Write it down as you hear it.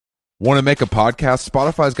Want to make a podcast?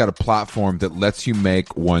 Spotify's got a platform that lets you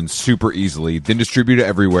make one super easily, then distribute it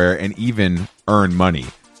everywhere, and even earn money.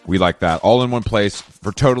 We like that. All in one place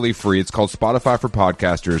for totally free. It's called Spotify for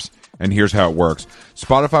Podcasters, and here's how it works.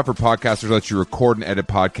 Spotify for Podcasters lets you record and edit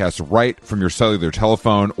podcasts right from your cellular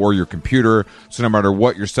telephone or your computer, so no matter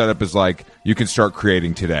what your setup is like, you can start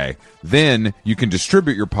creating today. Then you can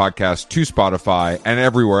distribute your podcast to Spotify and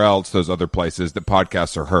everywhere else, those other places that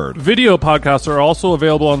podcasts are heard. Video podcasts are also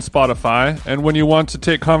available on Spotify, and when you want to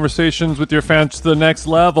take conversations with your fans to the next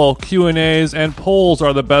level, Q&As and polls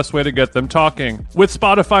are the best way to get them talking. With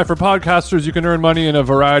Spotify for Podcasters, you can earn money in a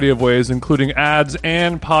variety of ways, including ads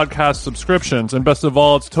and podcast subscriptions. And best of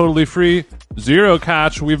all, it's totally free, zero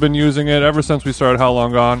catch. We've been using it ever since we started How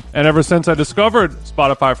Long Gone. And ever since I discovered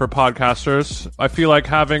Spotify for Podcasters, I feel like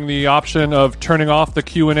having the option of turning off the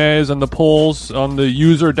Q&As and the polls on the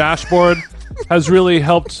user dashboard has really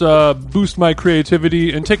helped boost my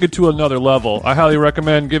creativity and take it to another level. I highly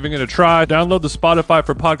recommend giving it a try. Download the Spotify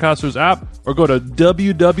for Podcasters app or go to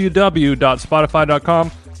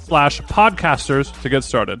www.spotify.com/podcasters to get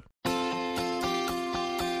started.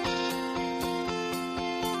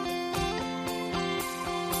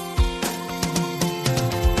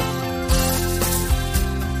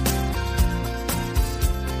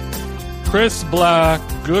 Chris Black,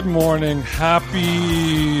 good morning.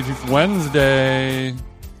 Happy Wednesday.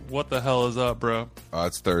 What the hell is up, bro?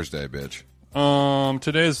 It's Thursday, bitch.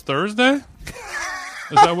 Today's Thursday? Is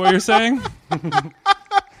that what you're saying?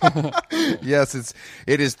 Yes,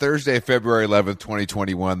 it is Thursday, February 11th,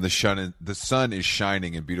 2021. The sun is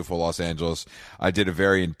shining in beautiful Los Angeles. I did a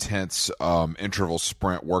very intense interval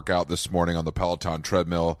sprint workout this morning on the Peloton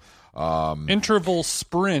treadmill. Interval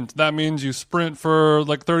sprint. That means you sprint for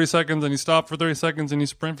like 30 seconds and you stop for 30 seconds and you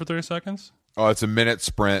sprint for 30 seconds? Oh, it's a minute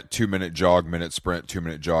sprint, 2-minute jog, minute sprint,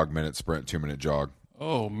 2-minute jog, minute sprint, 2-minute jog.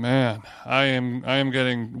 Oh man, I am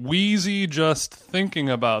getting wheezy just thinking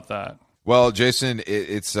about that. Well, Jason,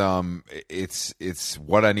 it's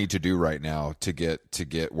what I need to do right now to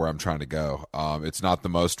get where I'm trying to go. It's not the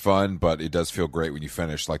most fun, but it does feel great when you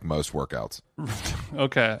finish, like most workouts.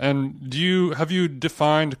 Okay, and have you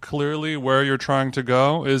defined clearly where you're trying to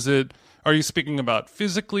go? Are you speaking about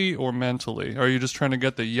physically or mentally? Are you just trying to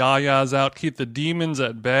get the yayas out, keep the demons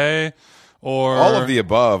at bay? Or all of the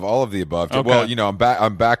above. Okay. Well,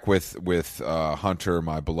 I'm back with Hunter,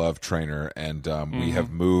 my beloved trainer, and we have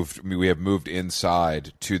moved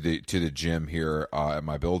inside to the gym here at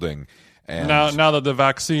my building. And now that the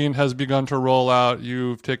vaccine has begun to roll out,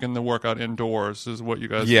 you've taken the workout indoors, is what you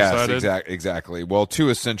guys decided? Yes, exactly. Well, 2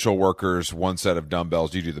 essential workers, 1 set of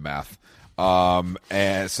dumbbells. You do the math.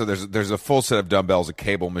 And so there's a full set of dumbbells, a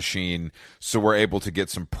cable machine, so we're able to get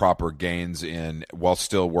some proper gains in while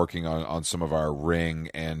still working on some of our ring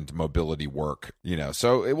and mobility work,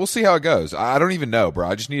 so we'll see how it goes. I don't even know, bro.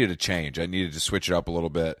 I just needed a change. I needed to switch it up a little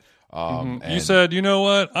bit. You said, you know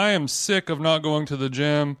what? I am sick of not going to the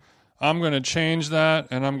gym. I'm going to change that,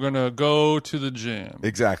 and I'm going to go to the gym.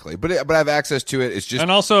 Exactly. But I have access to it. It's just... And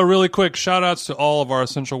also, really quick, shout-outs to all of our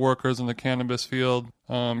essential workers in the cannabis field.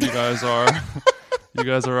 You guys are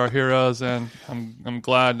our heroes, and I'm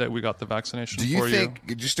glad that we got the vaccination for you. Do you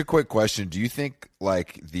think, just a quick question, do you think,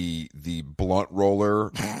 like, the blunt roller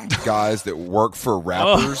guys that work for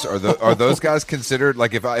rappers, are those guys considered,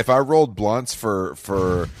 like, if I rolled blunts for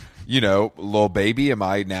Lil Baby, am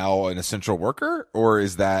I now an essential worker, or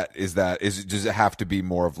does it have to be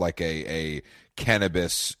more of like a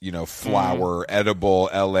cannabis, flower, edible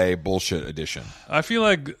LA bullshit edition? I feel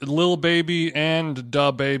like Lil Baby and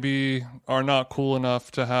Da Baby are not cool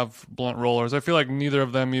enough to have blunt rollers. I feel like neither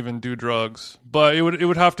of them even do drugs. But it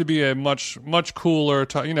would have to be a much cooler,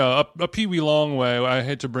 a Pee Wee Longway. I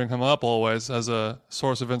hate to bring him up always as a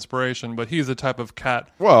source of inspiration, but he's the type of cat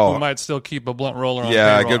who might still keep a blunt roller on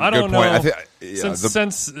payroll. I don't know.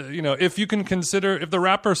 Since if you can consider, if the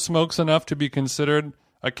rapper smokes enough to be considered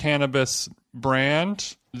a cannabis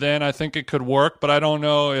brand, then I think it could work. But I don't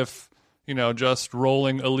know if just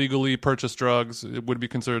rolling illegally purchased drugs, it would be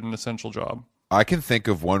considered an essential job. I can think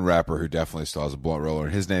of one rapper who definitely still has a blunt roller,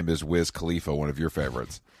 and his name is Wiz Khalifa, one of your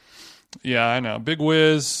favorites. Yeah, I know. Big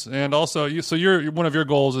Wiz. And also, one of your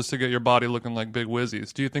goals is to get your body looking like Big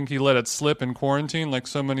Wizzy's. Do you think he let it slip in quarantine like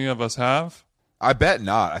so many of us have? I bet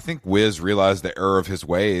not. I think Wiz realized the error of his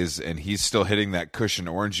ways, and he's still hitting that cushion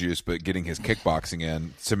orange juice, but getting his kickboxing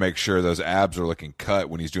in to make sure those abs are looking cut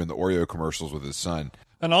when he's doing the Oreo commercials with his son.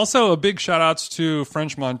 And also a big shout-outs to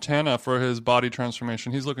French Montana for his body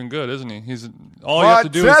transformation. He's looking good, isn't he? You have to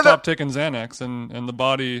do is stop taking Xanax, and the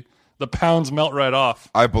body the pounds melt right off.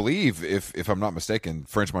 I believe, if I'm not mistaken,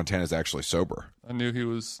 French Montana is actually sober. I knew he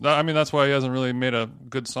was. I mean, that's why he hasn't really made a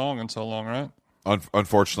good song in so long, right?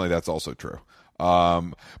 Unfortunately, that's also true.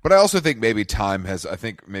 But I also think maybe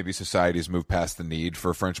maybe society has moved past the need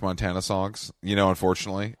for French Montana songs.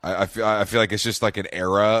 Unfortunately, I feel like it's just like an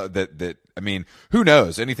era that I mean, who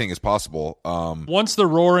knows? Anything is possible. Once the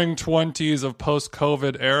roaring 20s of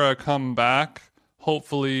post-COVID era come back,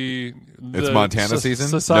 hopefully it's Montana season.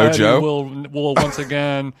 Society No Joe will once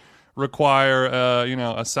again require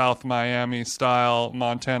a South Miami style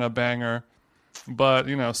Montana banger. But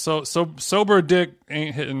so sober dick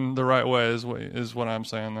ain't hitting the right way is what I'm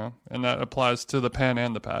saying though, and that applies to the pen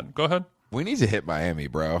and the pad. Go ahead. We need to hit Miami,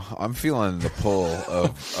 bro. I'm feeling the pull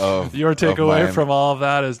of your takeaway of from all of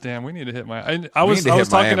that is, damn, we need to hit Miami. I was talking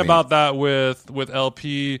Miami. about that with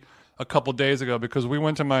LP a couple days ago because we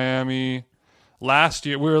went to Miami last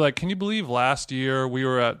year. We were like, can you believe last year we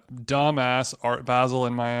were at dumbass Art Basel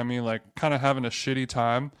in Miami, like kind of having a shitty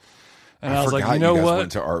time. And I was like, you know guys what?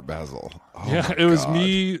 Went to Art Basel. Oh yeah, it was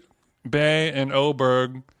me, Bay, and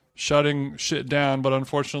Oberg shutting shit down, but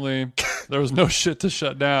unfortunately, there was no shit to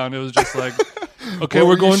shut down. It was just like, okay,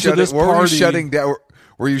 we're going to this party. Were you shutting down?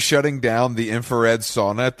 Were you shutting down the infrared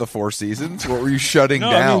sauna at the Four Seasons? What were you shutting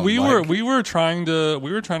down? I mean, we were trying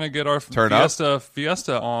to get our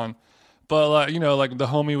Fiesta on. But like the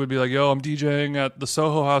homie would be like, "Yo, I'm DJing at the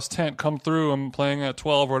Soho House tent. Come through. I'm playing at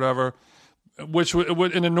 12 or whatever." Which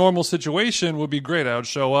would in a normal situation would be great. I would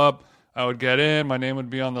show up, I would get in, my name would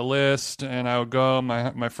be on the list, and I would go.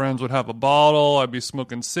 My friends would have a bottle. I'd be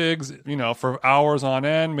smoking cigs, for hours on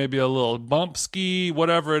end. Maybe a little bump ski,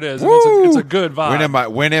 whatever it is. And it's a good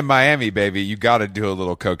vibe. When in Miami, baby, you got to do a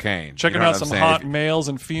little cocaine. Checking out some hot males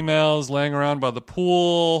and females laying around by the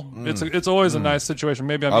pool. It's always a nice situation.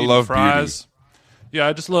 Maybe I'm eating fries. Beauty.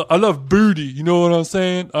 Yeah, I love booty. You know what I'm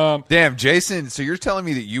saying? Damn, Jason. So you're telling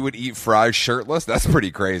me that you would eat fries shirtless? That's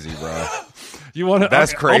pretty crazy, bro. You want to?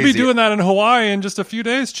 That's crazy. I'll be doing that in Hawaii in just a few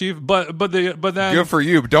days, Chief. But then good for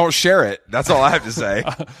you. But don't share it. That's all I have to say.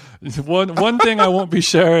 One thing I won't be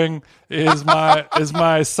sharing is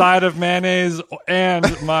my side of mayonnaise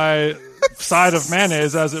and my side of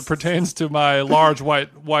mayonnaise as it pertains to my large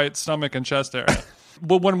white stomach and chest area.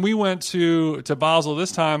 But when we went to Basel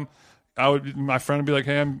this time, my friend would be like,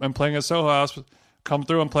 "Hey, I'm playing at Soho House. Come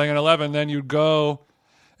through. I'm playing at 11." Then you'd go,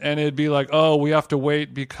 and it'd be like, "Oh, we have to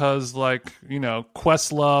wait because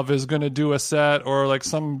Questlove is gonna do a set or like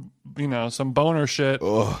some boner shit."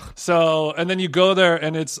 Ugh. So, and then you go there,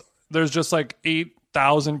 and there's just like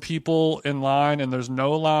 8,000 people in line, and there's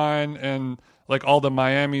no line, and like all the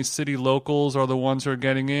Miami city locals are the ones who are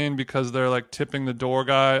getting in because they're like tipping the door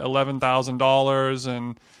guy $11,000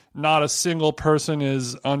 and. Not a single person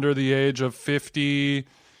is under the age of 50,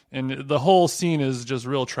 and the whole scene is just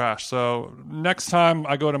real trash. So next time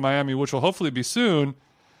I go to Miami, which will hopefully be soon,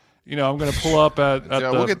 I'm going to pull up at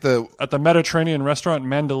the Mediterranean restaurant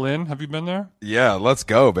Mandolin. Have you been there? Yeah, let's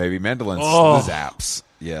go, baby. Mandolin's zaps.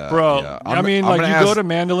 Yeah, bro. Yeah. Go to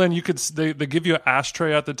Mandolin, they give you an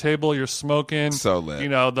ashtray at the table. You're smoking. So lit.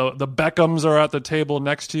 The Beckhams are at the table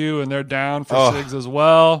next to you, and they're down for cigs as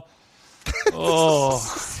well.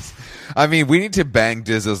 Oh. I mean, we need to bang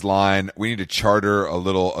Diz's line. We need to charter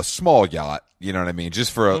a small yacht. You know what I mean?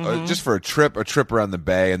 Just for a trip around the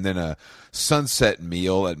bay, and then a sunset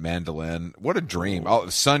meal at Mandolin. What a dream!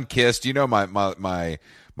 Sun kissed.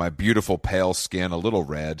 My beautiful pale skin, a little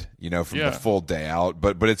red. From the full day out.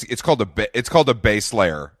 But it's called a base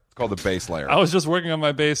layer. It's called the base layer. I was just working on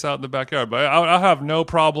my bass out in the backyard, but I have no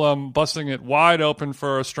problem busting it wide open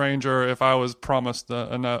for a stranger if I was promised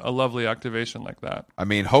a lovely activation like that. I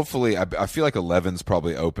mean, hopefully, I feel like 11's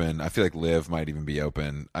probably open. I feel like Liv might even be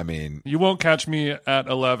open. I mean, you won't catch me at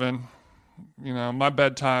 11. My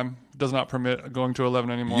bedtime does not permit going to 11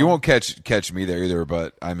 anymore. You won't catch me there either,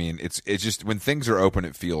 but I mean, it's just when things are open,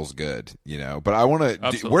 it feels good, But I want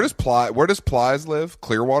to. Where does Plies live?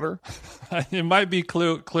 Clearwater. It might be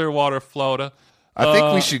Clearwater, Florida. I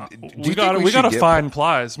think we should. We got to find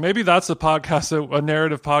Plies. Maybe that's a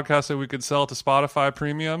narrative podcast that we could sell to Spotify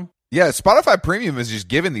Premium. Yeah, Spotify Premium is just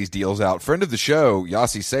giving these deals out. Friend of the show,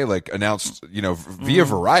 Yossi Salik, announced, via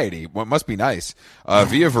Variety, what must be nice,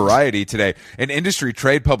 via Variety today, an industry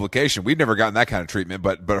trade publication. We've never gotten that kind of treatment,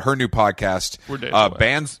 but her new podcast,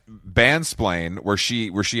 Bandsplain, where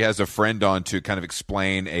she has a friend on to kind of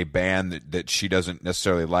explain a band that she doesn't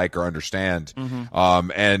necessarily like or understand.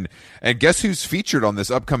 And guess who's featured on this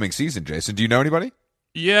upcoming season, Jason? Do you know anybody?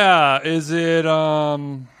 Yeah, is it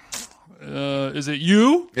Is it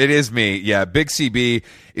you? It is me. Yeah, Big CB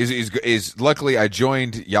is luckily I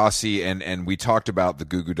joined Yasi and we talked about the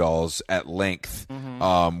Goo Goo Dolls at length,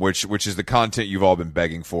 which is the content you've all been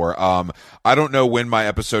begging for. I don't know when my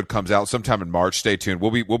episode comes out, sometime in March. Stay tuned.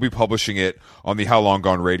 We'll be publishing it on the How Long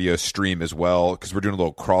Gone Radio stream as well because we're doing a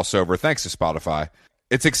little crossover. Thanks to Spotify.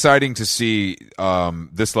 It's exciting to see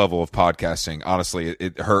this level of podcasting. Honestly,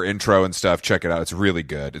 her intro and stuff. Check it out. It's really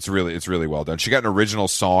good. It's really well done. She got an original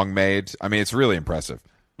song made. I mean, it's really impressive.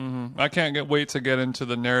 I can't wait to get into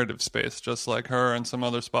the narrative space, just like her and some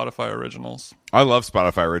other Spotify originals. I love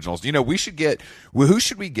Spotify originals. You know, who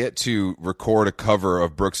should we get to record a cover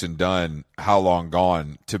of Brooks and Dunn, How Long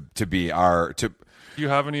Gone, to be our to? Do you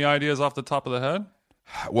have any ideas off the top of the head?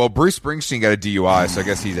 Well, Bruce Springsteen got a DUI, so I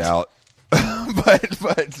guess he's out.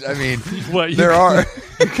 but I mean,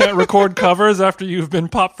 you can't record covers after you've been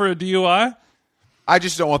popped for a DUI. I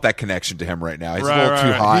just don't want that connection to him right now. He's a little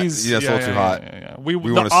too hot. It's a little too hot. Yeah. We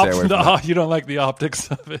want to stay away from it. You don't like the optics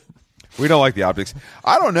of it. We don't like the optics.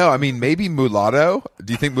 I don't know. I mean, maybe Mulatto.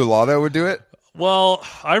 Do you think Mulatto would do it? Well,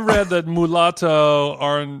 I read that Mulatto,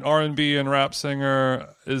 R&B and rap singer,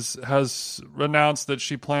 has announced that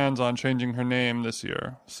she plans on changing her name this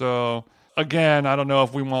year. So again, I don't know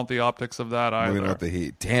if we want the optics of that either. We don't want the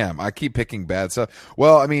heat. Damn, I keep picking bad stuff.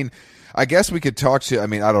 Well, I mean, I guess we could talk to. I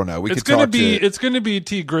mean, I don't know. It's going to be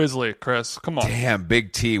T Grizzly, Chris. Come on. Damn,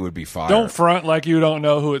 Big T would be fire. Don't front like you don't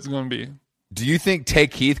know who it's going to be. Do you think Tay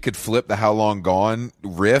Keith could flip the How Long Gone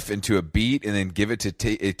riff into a beat and then give it to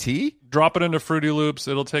T? Drop it into Fruity Loops.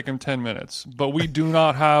 It'll take him 10 minutes. But we do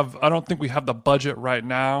not have. I don't think we have the budget right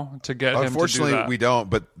now to get him to do that. Unfortunately, we don't.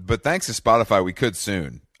 But thanks to Spotify, we could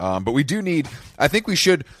soon. But we do need. I think we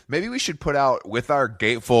should. Maybe we should put out with our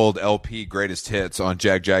Gatefold LP greatest hits on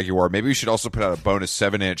Jaguar. Maybe we should also put out a bonus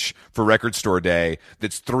 7-inch for Record Store Day.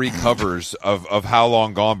 That's 3 covers of How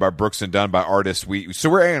Long Gone by Brooks and Dunn by artists. So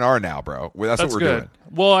we're A&R now, bro. That's what we're good. doing.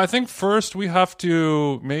 Well, I think first we have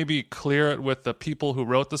to maybe clear it with the people who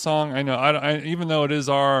wrote the song. I know, even though it is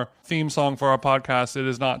our theme song for our podcast, it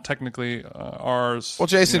is not technically ours. Well,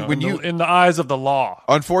 Jason, in the eyes of the law,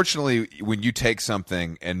 unfortunately, when you take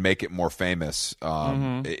something and make it more famous,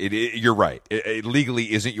 you're right. It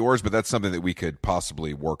legally isn't yours, but that's something that we could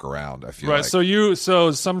possibly work around. I feel right. like.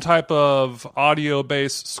 So some type of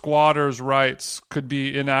audio-based squatters' rights could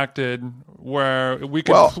be enacted where we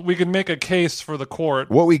could make a case for the court.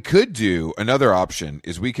 What we could do, another option,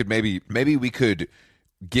 is we could maybe we could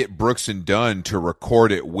get Brooks and Dunn to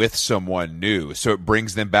record it with someone new, so it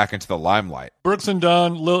brings them back into the limelight. Brooks and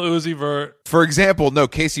Dunn, Lil Uzi Vert. For example,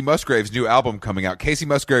 Casey Musgrave's new album coming out. Casey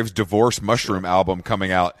Musgrave's Divorce Mushroom album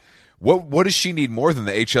coming out. What does she need more than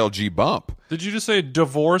the HLG bump? Did you just say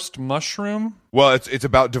Divorced Mushroom? Well, it's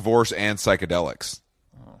about divorce and psychedelics.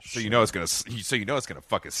 So you know it's gonna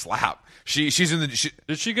fucking slap. She's in the.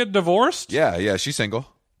 Did she get divorced? Yeah, she's single.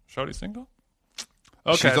 Shorty single.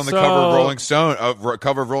 Okay, she's on the cover of Rolling Stone.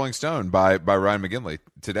 Cover of Rolling Stone by Ryan McGinley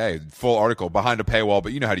today. Full article behind a paywall,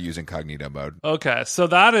 but you know how to use incognito mode. Okay, so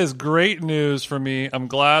that is great news for me. I'm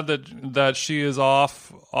glad that she is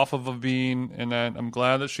off of a bean, and then I'm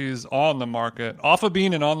glad that she's on the market, off a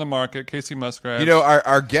bean and on the market. Casey Musgrave. You know,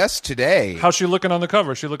 our guest today. How's she looking on the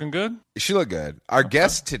cover? She looking good? She looked good. Our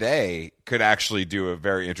guest today could actually do a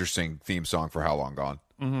very interesting theme song for How Long Gone.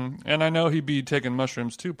 Mm-hmm. And I know he'd be taking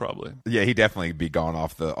mushrooms too, probably. Yeah, he'd definitely be gone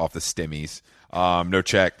off the stimmies. No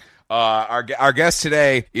check. Our guest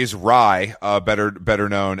today is Rhye, better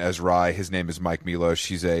known as Rhye. His name is Mike Milosh.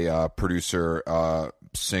 He's a producer,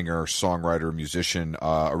 singer, songwriter, musician,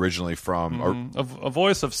 originally from a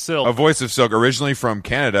voice of silk. A voice of silk, originally from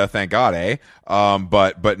Canada. Thank God, eh?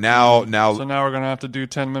 But now. So now we're gonna have to do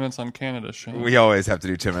 10 minutes on Canada, Shane. We always have to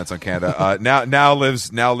do 10 minutes on Canada. Now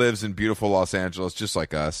lives in beautiful Los Angeles, just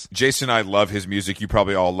like us. Jason and I love his music. You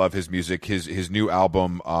probably all love his music. His new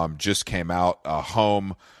album just came out,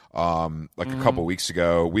 Home. A couple weeks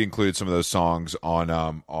ago. We included some of those songs on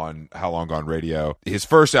How Long Gone Radio. His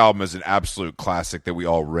first album is an absolute classic that we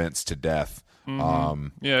all rinse to death.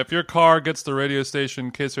 Yeah, if your car gets the radio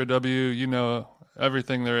station KCRW, you know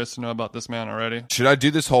everything there is to know about this man already. Should I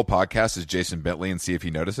do this whole podcast as Jason Bentley and see if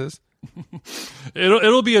he notices?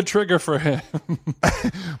 It'll be a trigger for him.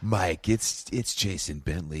 Mike, it's Jason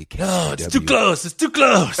Bentley. KCRW. No, it's too close. It's too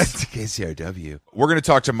close. It's KCRW. We're going to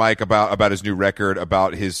talk to Mike about his new record,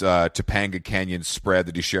 about his Topanga Canyon spread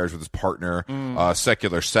that he shares with his partner,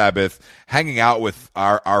 Secular Sabbath, hanging out with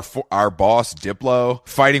our boss Diplo,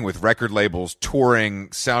 fighting with record labels,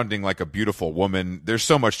 touring, sounding like a beautiful woman. There's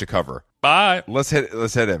so much to cover. Bye. Let's hit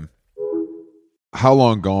him. How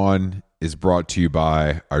Long Gone is brought to you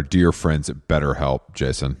by our dear friends at BetterHelp,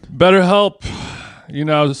 Jason. BetterHelp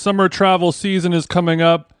Summer travel season is coming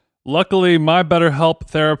up. Luckily, my BetterHelp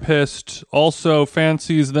therapist also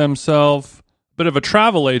fancies themselves a bit of a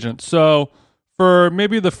travel agent. So for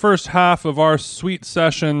maybe the first half of our sweet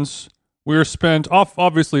sessions, we were spent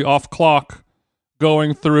obviously off clock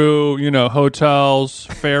going through, hotels,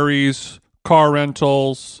 ferries, car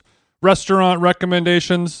rentals, restaurant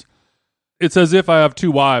recommendations. It's as if I have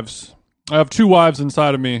two wives. I have two wives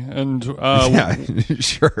inside of me, and yeah,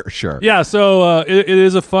 sure. Yeah, so it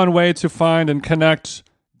is a fun way to find and connect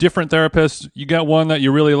different therapists. You get one that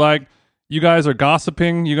you really like. You guys are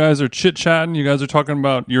gossiping. You guys are chit-chatting. You guys are talking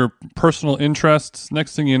about your personal interests.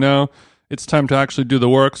 Next thing you know, it's time to actually do the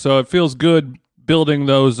work. So it feels good building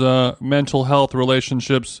those mental health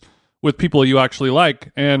relationships with people you actually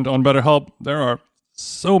like. And on BetterHelp, there are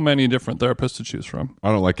so many different therapists to choose from.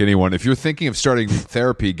 I don't like anyone. If you're thinking of starting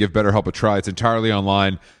therapy, give BetterHelp a try. It's entirely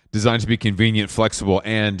online, designed to be convenient, flexible,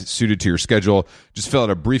 and suited to your schedule. Just fill out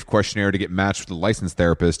a brief questionnaire to get matched with a licensed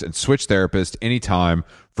therapist and switch therapist anytime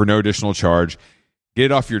for no additional charge. Get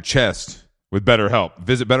it off your chest with BetterHelp.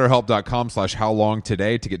 Visit BetterHelp.com/howlong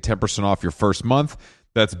today to get 10% off your first month.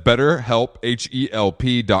 That's BetterHelp,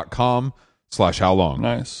 HELP.com/howlong.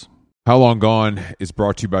 Nice. How Long Gone is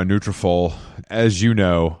brought to you by Nutrafol. As you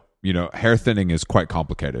know, hair thinning is quite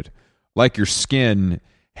complicated. Like your skin,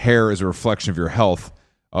 hair is a reflection of your health.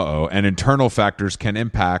 And internal factors can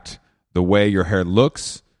impact the way your hair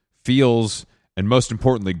looks, feels, and most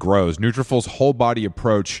importantly, grows. Nutrafol's whole body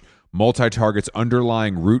approach multi-targets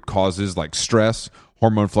underlying root causes like stress,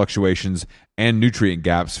 hormone fluctuations, and nutrient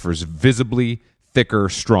gaps for visibly thicker,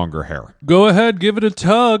 stronger hair. Go ahead, give it a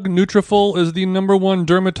tug. Nutrafol is the #1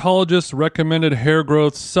 dermatologist recommended hair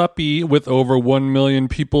growth suppy with over 1 million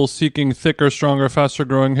people seeking thicker, stronger, faster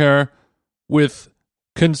growing hair with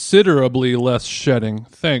considerably less shedding.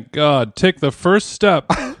 Thank God. Take the first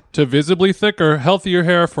step to visibly thicker, healthier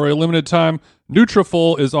hair for a limited time.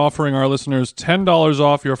 Nutrafol is offering our listeners $10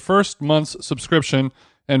 off your first month's subscription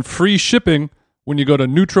and free shipping when you go to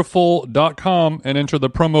Nutrafol.com and enter the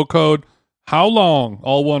promo code HOWLONG,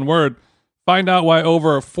 all one word. Find out why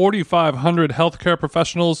over 4,500 healthcare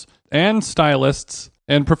professionals and stylists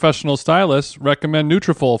and professional stylists recommend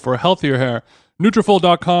Nutrafol for healthier hair.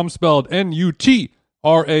 Nutrafol.com, spelled Nutrafol.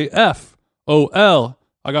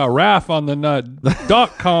 I got RAF on the nut.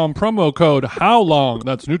 .com, promo code HOWLONG.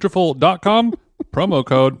 That's Nutrafol.com, promo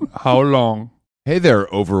code HOWLONG. Hey there,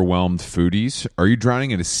 overwhelmed foodies. Are you drowning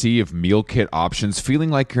in a sea of meal kit options, feeling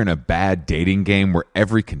like you're in a bad dating game where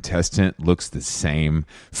every contestant looks the same?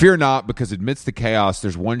 Fear not, because amidst the chaos,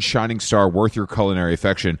 there's one shining star worth your culinary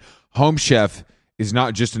affection. Home Chef is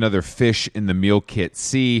not just another fish in the meal kit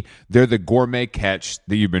sea. They're the gourmet catch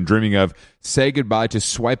that you've been dreaming of. Say goodbye to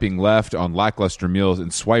swiping left on lackluster meals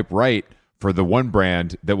and swipe right for the one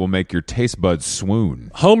brand that will make your taste buds swoon.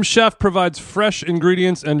 Home Chef provides fresh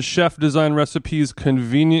ingredients and chef-design recipes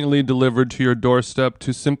conveniently delivered to your doorstep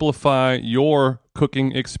to simplify your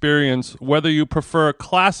cooking experience. Whether you prefer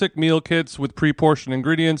classic meal kits with pre-portioned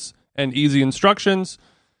ingredients and easy instructions,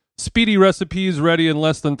 speedy recipes ready in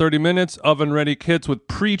less than 30 minutes, oven-ready kits with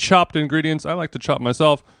pre-chopped ingredients, I like to chop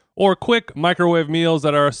myself, or quick microwave meals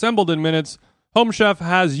that are assembled in minutes, Home Chef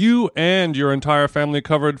has you and your entire family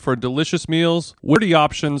covered for delicious meals, 30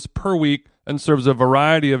 options per week, and serves a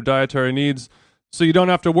variety of dietary needs, so you don't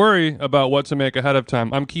have to worry about what to make ahead of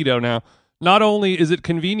time. I'm keto now. Not only is it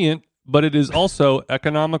convenient, but it is also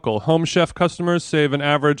economical. Home Chef customers save an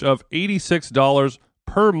average of $86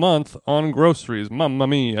 per month on groceries. Mamma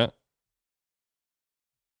mia.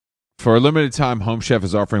 For a limited time, Home Chef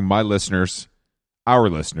is offering our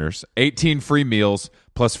listeners, 18 free meals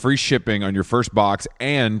plus free shipping on your first box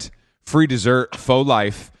and free dessert for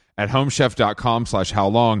life at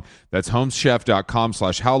homechef.com/howlong. That's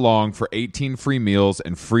homechef.com/howlong for 18 free meals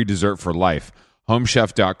and free dessert for life.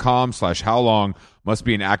 Homechef.com/howlong. Must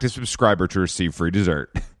be an active subscriber to receive free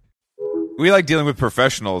dessert. We like dealing with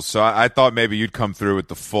professionals, so I thought maybe you'd come through with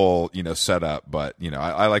the full, setup. But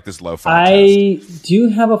I like this lo-fi. I do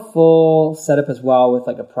have a full setup as well with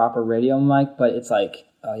like a proper radio mic, but it's like,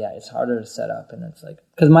 it's harder to set up, and it's like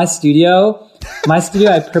because my studio, I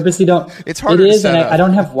purposely don't. It's harder. It is, to set and up. I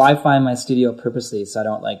don't have Wi-Fi in my studio purposely, so I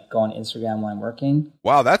don't like go on Instagram when I'm working.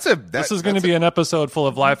 Wow, this is going to be an episode full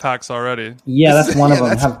of life hacks already. Yeah, that's one of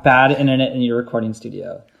them. Have bad internet in your recording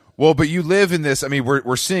studio. Well, but you live in this. I mean,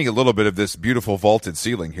 we're seeing a little bit of this beautiful vaulted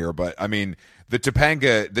ceiling here, but I mean, the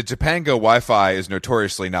Topanga Wi-Fi is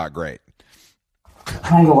notoriously not great.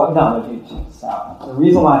 No, dude, the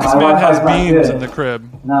reason why this man has beams in the crib.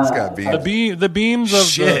 He's got beams. The beams of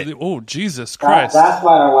Jesus Christ. That's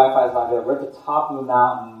why our Wi-Fi is not good. We're at the top of the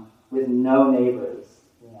mountain with no neighbors.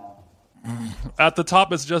 At the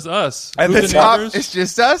top, it's just us. At Who's the the top, neighbors? it's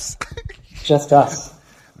just us. Just us.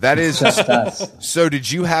 That is Just us. So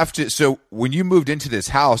did you have to, so when you moved into this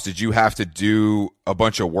house, did you have to do a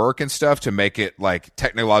bunch of work and stuff to make it like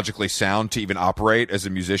technologically sound to even operate as a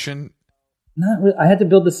musician? Not really. I had to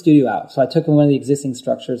build the studio out. So I took one of the existing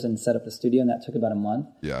structures and set up the studio, and that took about a month.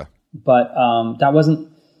 Yeah. But that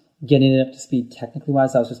wasn't getting it up to speed technically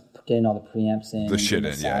wise. I was just getting all the preamps in. The shit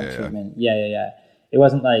in, sound yeah. treatment. Yeah. It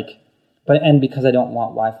wasn't like, and because I don't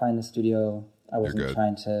want Wi-Fi in the studio, I wasn't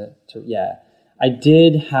trying to. I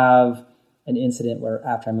did have an incident where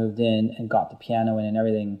after I moved in and got the piano in and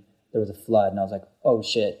everything, there was a flood, and I was like, oh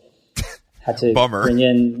shit. Had to Bummer. bring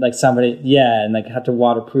in like somebody, and like had to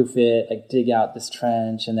waterproof it, like dig out this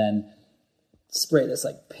trench and then spray this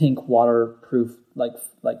like pink waterproof, like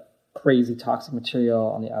crazy toxic material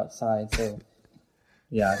on the outside. So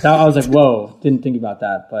yeah, I was like, whoa, didn't think about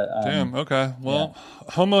that. But Damn. Okay. Well,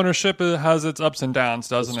 home ownership has its ups and downs,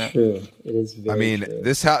 doesn't it? true. It is very true.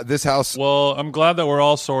 This house. Well, I'm glad that we're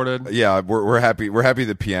all sorted. Yeah, we're happy. We're happy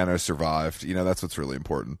the piano survived. You know, that's what's really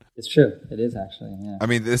important. It's true. It is actually. Yeah. I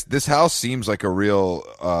mean, this house seems like a real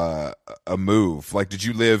a move. Like, did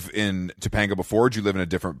you live in Topanga before? Or did you live in a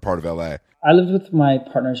different part of LA? I lived with my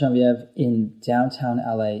partner Genevieve in downtown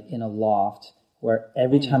LA in a loft where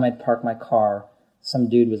every time I'd park my car, some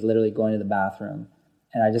dude was literally going to the bathroom.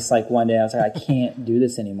 And I just like one day I was like, I can't do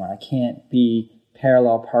this anymore. I can't be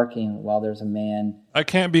parallel parking while there's a man. I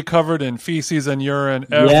can't be covered in feces and urine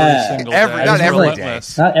every single day. Not It's every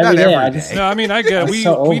relentless. Not every day. I just, No, I mean I get it. I'm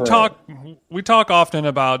so We over talk we talk often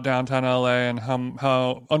about downtown LA and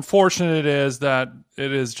how unfortunate it is that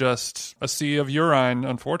it is just a sea of urine,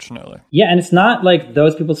 unfortunately. yeah, and it's not like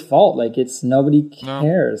those people's fault. Like it's nobody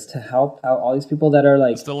cares to help out all these people that are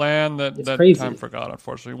like It's the land that crazy. time forgot,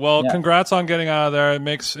 unfortunately. Well, Yeah. congrats on getting out of there. It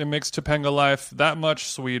makes Topanga life that much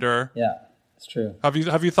sweeter. yeah, it's true. Have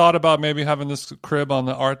you thought about maybe having this crib on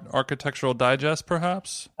the Architectural Digest,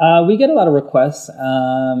 perhaps? We get a lot of requests,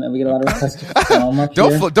 and we get a lot of requests to film up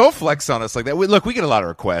here. Don't flex on us like that. Look, we get a lot of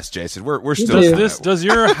requests, Jason. We're still. do. Does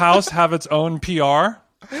your house have its own PR?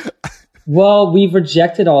 Well, we've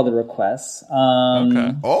rejected all the requests.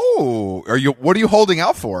 Okay. Oh, what are you holding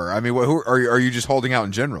out for? I mean, who are you just holding out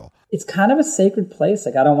in general? It's kind of a sacred place.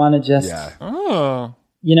 Like I don't want to just, Yeah. Oh.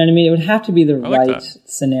 you know what I mean? It would have to be the like right that.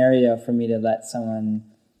 scenario for me to let someone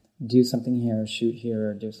do something here, or shoot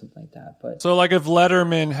here, or do something like that. But So, like, if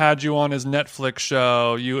Letterman had you on his Netflix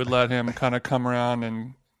show, you would let him kind of come around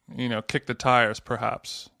and, kick the tires,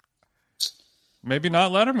 perhaps. Maybe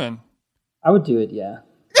not Letterman. I would do it. Yeah,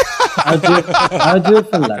 I would do it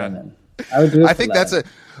for Letterman. I would do it. I for think Letterman.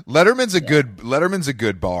 Letterman's a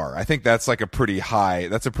good bar. I think that's like a pretty high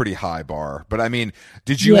bar. But I mean,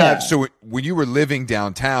 did you have, so when you were living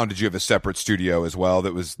downtown, did you have a separate studio as well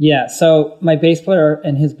that was? Yeah, so my bass player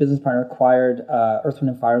and his business partner acquired Earth,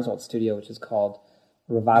 Wind & Fire's old studio, which is called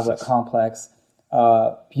Revival at Complex.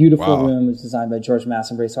 Beautiful room. It was designed by George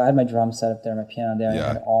Massenbury. So I had my drum set up there, my piano there, and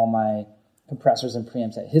I had all my compressors and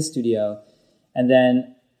preamps at his studio. And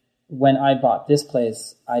then when I bought this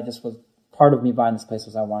place, part of me buying this place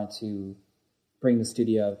was I wanted to bring the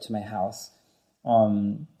studio to my house.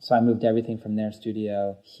 So I moved everything from their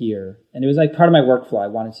studio here. And it was like part of my workflow. I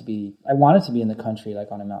wanted to be in the country,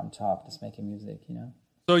 like on a mountaintop, just making music,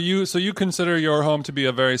 So you consider your home to be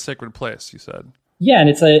a very sacred place, you said? Yeah, and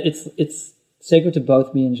it's sacred to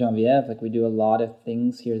both me and Genevieve. Like we do a lot of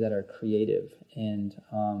things here that are creative. And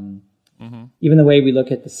even the way we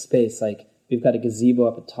look at the space, like we've got a gazebo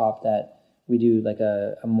up at top that we do like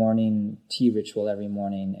a morning tea ritual every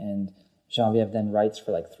morning, and Genevieve then writes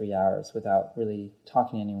for like 3 hours without really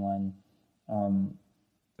talking to anyone.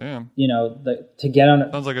 Damn. To get on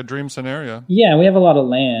it. Sounds like a dream scenario. Yeah, we have a lot of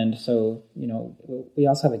land. So, we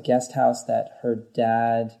also have a guest house that her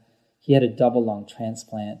dad, he had a double lung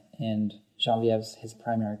transplant, and Genevieve's his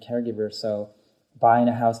primary caregiver. So buying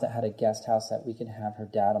a house that had a guest house that we could have her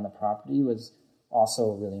dad on the property was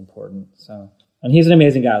also really important. So, and he's an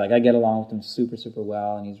amazing guy. Like I get along with him super, super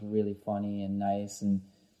well, and he's really funny and nice. And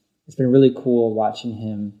it's been really cool watching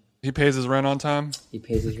him. He pays his rent on time? He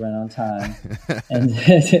pays his rent on time. And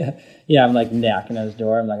yeah, I'm like knocking at his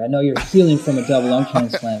door. I'm like, I know you're healing from a double lung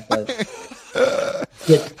transplant, but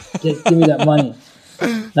give me that money.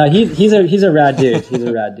 No, he's a rad dude. He's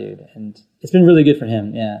a rad dude. And it's been really good for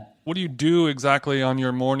him. Yeah. What do you do exactly on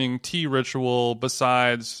your morning tea ritual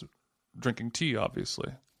besides drinking tea,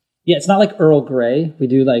 obviously? Yeah, it's not like Earl Grey. We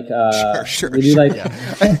do like It's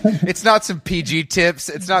not some PG tips.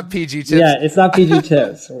 It's not PG tips. Yeah, it's not PG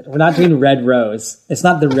tips. We're not doing Red Rose. It's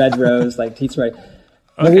not the Red Rose like Teats Right.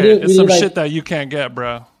 Okay, it's some shit that you can't get,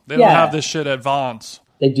 bro. They don't have this shit at Vaughn's.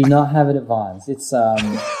 They do not have it at Vaughn's. It's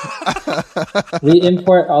we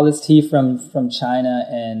import all this tea from China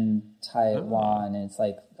and Taiwan, and it's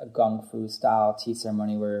like a gung fu style tea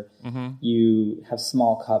ceremony where you have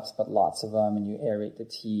small cups but lots of them, and you aerate the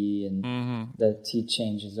tea, and the tea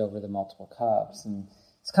changes over the multiple cups, and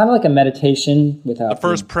it's kind of like a meditation without the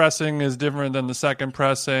first pressing is different than the second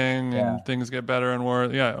pressing, and things get better and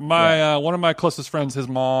worse. Yeah, one of my closest friends, his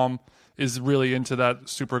mom is really into that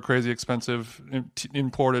super crazy expensive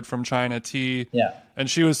imported from China tea. Yeah. And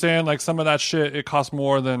she was saying like some of that shit, it costs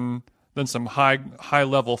more than some high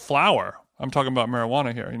level flour. I'm talking about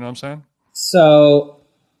marijuana here. You know what I'm saying? So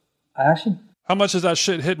how much is that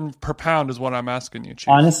shit hitting per pound is what I'm asking you, Chief.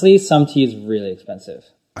 Honestly, some tea is really expensive.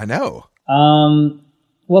 I know.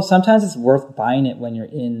 Well, sometimes it's worth buying it when you're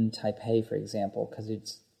in Taipei, for example, because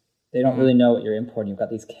they don't really know what you're importing. You've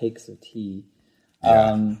got these cakes of tea.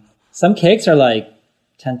 Yeah. Some cakes are like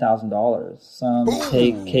 $10,000. Some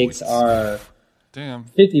cakes are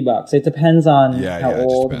 $50. It depends on how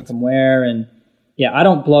old and from where. And I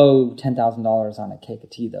don't blow $10,000 on a cake of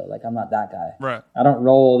tea though. Like I'm not that guy. Right. I don't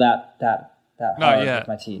roll that hard with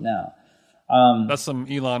my tea. No. That's some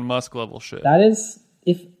Elon Musk level shit. That is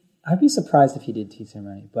I'd be surprised if he did tea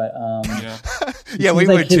ceremony, but we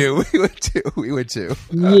would too. We would too.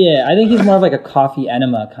 Yeah, I think he's more of like a coffee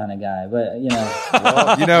enema kind of guy, but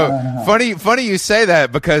funny you say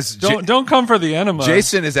that because don't come for the enema.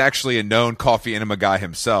 Jason is actually a known coffee enema guy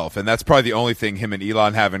himself, and that's probably the only thing him and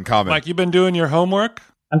Elon have in common. Like, you've been doing your homework?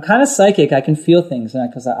 I'm kind of psychic. I can feel things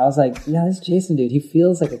because I was like, this Jason dude, he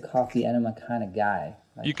feels like a coffee enema kind of guy.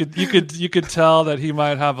 Like, you could tell that he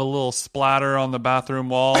might have a little splatter on the bathroom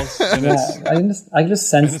walls. And I can just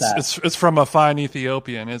sense that. It's from a fine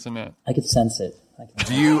Ethiopian, isn't it? I could sense it.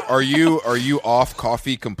 Are you off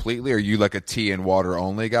coffee completely? Are you like a tea and water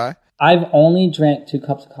only guy? I've only drank 2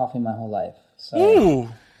 cups of coffee my whole life. So Ooh.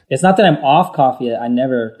 It's not that I'm off coffee. I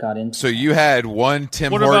never got into. So you had one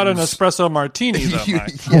Tim Hortons. What about an espresso martini though,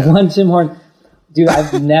 Mike? One Tim Hortons. Dude,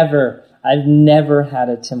 I've never had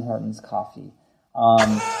a Tim Hortons coffee.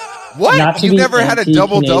 What? You've never had a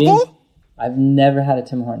double-double? I've never had a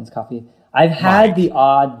Tim Hortons coffee. I've had the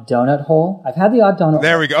odd donut hole.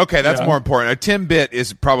 There we go. Okay, that's more important. A Timbit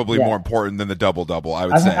is probably more important than the double-double, I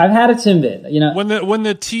would say. I've had a Timbit. When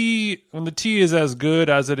the tea is as good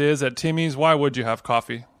as it is at Timmy's, why would you have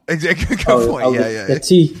coffee? Good point.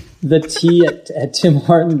 The tea at Tim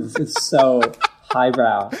Hortons is so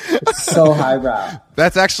highbrow. It's so highbrow.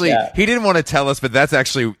 That's actually, he didn't want to tell us, but that's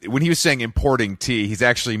actually, when he was saying importing tea, he's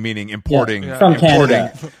actually meaning importing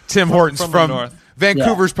Canada. Tim Hortons from the north.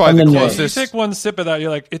 Vancouver's probably the closest. You take one sip of that, you're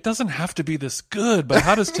like, it doesn't have to be this good, but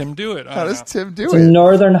how does Tim do it? How does Tim do it's it? A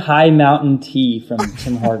northern high mountain tea from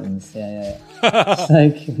Tim Hortons. It's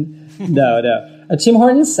like, no. Tim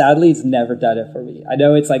Hortons, sadly, has never done it for me. I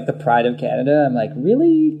know it's like the pride of Canada. I'm like,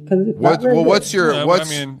 really?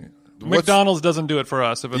 McDonald's doesn't do it for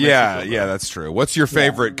us. If it that's true. What's your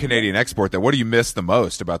favorite Canadian export then? What do you miss the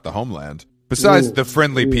most about the homeland? Besides the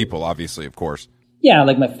friendly people, obviously, of course. Yeah,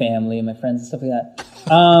 like my family and my friends and stuff like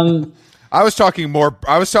that. I was talking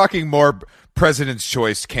more President's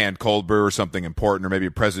Choice canned cold brew or something important, or maybe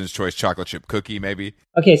a President's Choice chocolate chip cookie, maybe.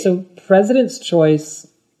 Okay, so President's Choice,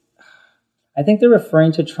 I think they're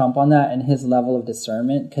referring to Trump on that and his level of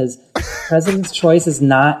discernment, because President's Choice is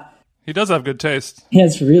not... He does have good taste. He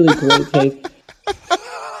has really great taste.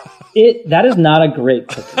 That is not a great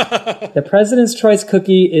cookie. The President's Choice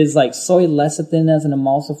cookie is like soy lecithin as an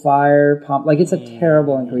emulsifier. Like, it's a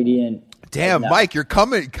terrible ingredient. Damn, Mike, you're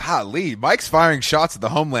coming. Golly, Mike's firing shots at the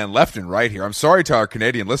homeland left and right here. I'm sorry to our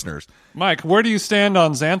Canadian listeners. Mike, where do you stand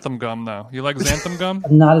on xanthan gum, though? You like xanthan gum?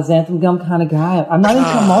 I'm not a xanthan gum kind of guy. I'm not into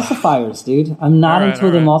emulsifiers, dude. I'm not into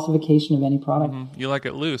the emulsification of any product. Mm-hmm. You like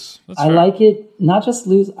it loose. I like it not just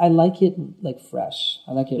loose. I like it like fresh.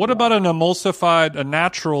 I like it. What about a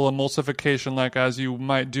natural emulsification, like as you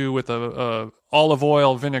might do with a olive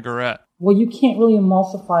oil vinaigrette? Well, you can't really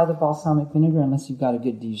emulsify the balsamic vinegar unless you've got a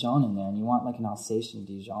good Dijon in there, and you want like an Alsatian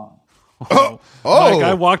Dijon. Oh! Mike,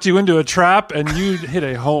 I walked you into a trap, and you hit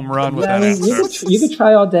a home run with that answer. You could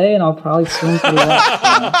try all day, and I'll probably swing pretty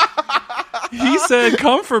well. He said,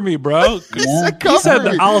 "Come for me, bro." Yeah. He said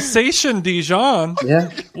the Alsatian Dijon.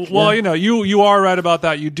 Yeah. Well, you are right about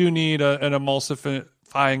that. You do need an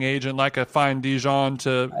emulsifying agent like a fine Dijon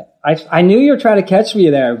to. I knew you were trying to catch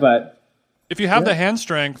me there, but if you have the hand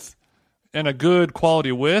strength and a good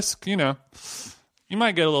quality whisk, you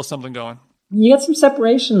might get a little something going. You get some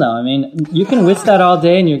separation, though. I mean, you can whisk that all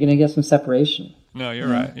day, and you're going to get some separation. No, you're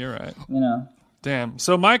right. You're right. Damn.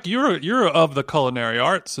 So, Mike, you're of the culinary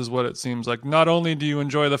arts, is what it seems like. Not only do you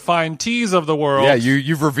enjoy the fine teas of the world, Yeah,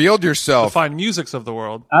 you've revealed the yourself. fine musics of the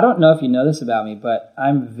world. I don't know if you know this about me, but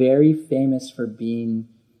I'm very famous for being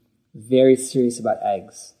very serious about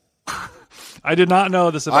eggs. I did not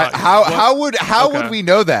know this about you. How would Okay. we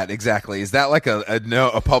know that exactly? Is that like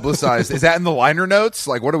a publicized? Is that in the liner notes?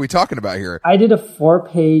 Like, what are we talking about here? I did a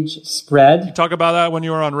 4-page spread. Talk about that when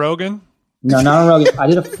you were on Rogan? No, not on Rogan. I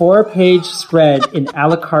did a 4-page spread in a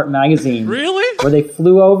la carte magazine. Really? Where they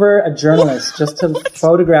flew over a journalist just to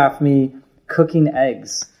photograph me cooking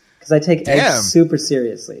eggs. Because I take eggs super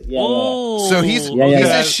seriously. Yeah, Oh. So he's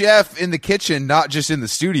yeah. a chef in the kitchen, not just in the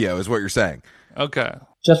studio, is what you're saying. Okay.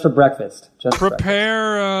 Just for breakfast. Just for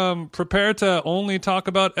breakfast. Prepare to only talk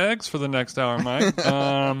about eggs for the next hour, Mike.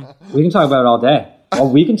 We can talk about it all day. Well,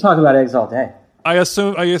 we can talk about eggs all day. I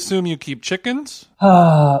assume you keep chickens?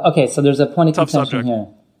 Okay, so there's a point of Tough contention subject. here.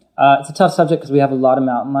 It's a tough subject because we have a lot of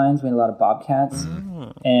mountain lions, we have a lot of bobcats,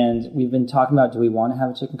 and we've been talking about, do we want to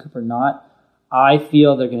have a chicken coop or not? I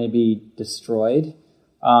feel they're going to be destroyed.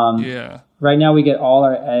 Yeah. Right now we get all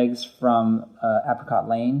our eggs from Apricot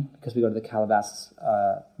Lane because we go to the Calabasas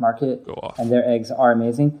market, Go off. and their eggs are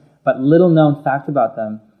amazing. But little known fact about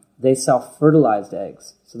them, they sell fertilized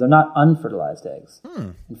eggs. So they're not unfertilized eggs.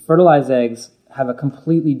 And fertilized eggs have a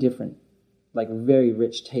completely different, like very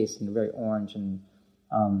rich taste and very orange. And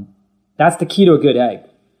that's the key to a good egg.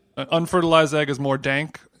 An unfertilized egg is more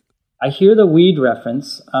dank. I hear the weed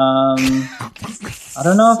reference. I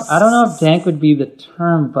don't know if dank would be the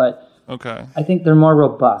term, but Okay. I think they're more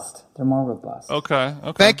robust. They're more robust. Okay.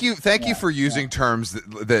 Thank you for using terms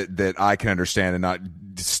that I can understand and not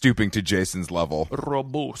stooping to Jason's level.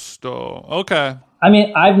 Robusto. Okay. I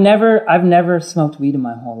mean, I've never smoked weed in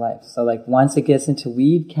my whole life. So like once it gets into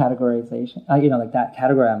weed categorization, like that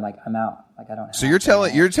category, I'm out. Like I don't. So you're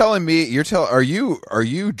telling me are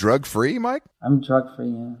you drug free, Mike? I'm drug free.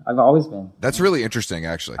 Yeah, I've always been. That's really interesting,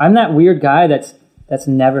 actually. I'm that weird guy that's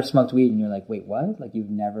never smoked weed, and you're like, wait, what? Like you've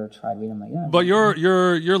never tried weed? I'm like, yeah. But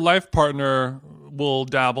your life partner will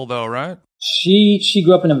dabble though, right? She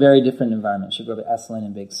grew up in a very different environment. She grew up at Esalen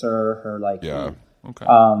and Big Sur. Her Okay.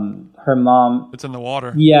 her mom. It's in the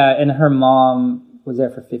water. Yeah, and her mom was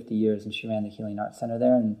there for 50 years, and she ran the Healing Arts Center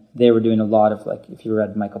there, and they were doing a lot of, like, if you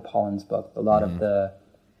read Michael Pollan's book, a lot of the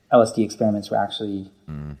LSD experiments were actually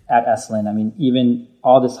at Esalen. I mean, even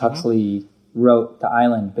Aldous Huxley wrote The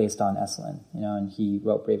Island based on Esalen, and he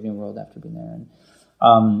wrote Brave New World after being there.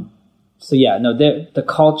 And the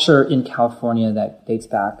culture in California that dates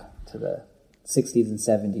back to the 60s and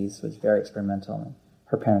 70s was very experimental, and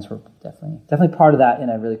her parents were definitely part of that in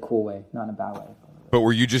a really cool way, not in a bad way. But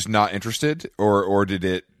were you just not interested, or did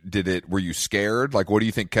it? Were you scared? Like, what do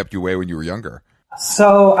you think kept you away when you were younger?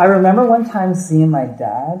 So I remember one time seeing my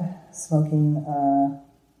dad smoking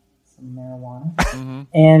some marijuana,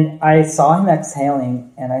 and I saw him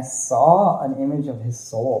exhaling, and I saw an image of his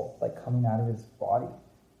soul like coming out of his body,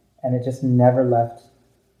 and it just never left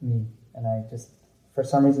me. And I just, for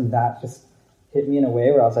some reason, that just hit me in a way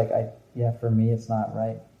where I was like, for me, it's not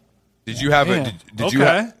right. Did you have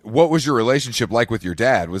Okay. what was your relationship like with your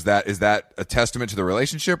dad? Is that a testament to the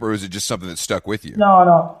relationship, or was it just something that stuck with you?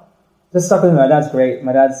 No. Just stuck with me. My dad's great.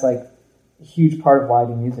 My dad's like a huge part of why I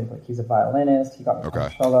do music. Like he's a violinist. He got me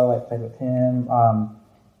on cello. I played with him.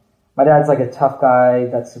 My dad's like a tough guy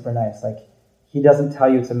that's super nice. Like he doesn't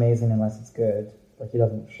tell you it's amazing unless it's good. Like he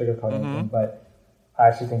doesn't sugarcoat anything. But I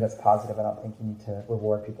actually think that's positive. I don't think you need to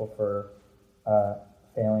reward people for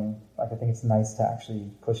failing. Like I think it's nice to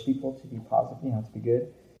actually push people to be positive, to be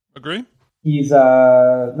good. Agree? He's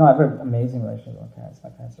I have an amazing relationship with my parents. My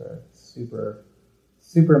parents are super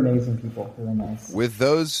amazing people, really nice. With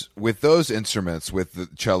those instruments, with the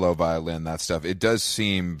cello, violin, that stuff, it does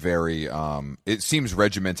seem very it seems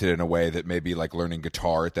regimented in a way that maybe like learning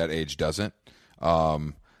guitar at that age doesn't.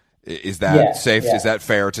 Is that safe? Yeah. Is that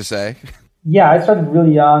fair to say? Yeah, I started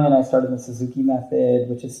really young, and I started the Suzuki method,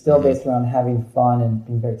 which is still based around having fun and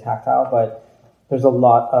being very tactile, but there's a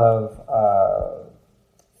lot of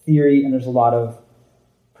theory, and there's a lot of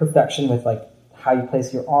perfection with like how you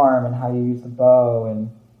place your arm and how you use the bow, and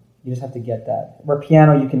you just have to get that. Where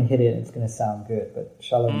piano, you can hit it, and it's going to sound good, but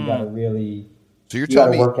cello, you got to really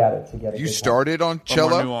work at it to get it. You started on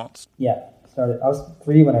cello? More nuanced. Yeah, I was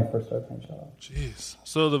 3 when I first started playing cello. Jeez.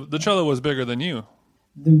 So the cello was bigger than you.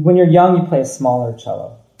 When you're young, you play a smaller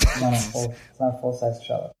cello. It's not a full-size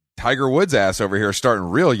cello. Tiger Woods' ass over here starting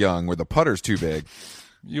real young where the putter's too big.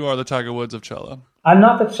 You are the Tiger Woods of cello. I'm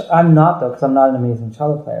not though, because I'm not an amazing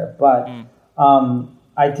cello player. But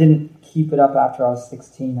I didn't keep it up after I was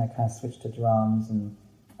 16. I kind of switched to drums, and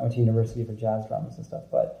I went to university for jazz drums and stuff.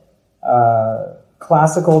 But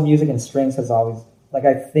Classical music and strings has always, like,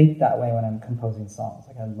 I think that way when I'm composing songs.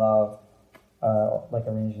 Like, I love like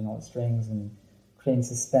arranging all the strings and creating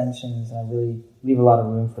suspensions, and I really leave a lot of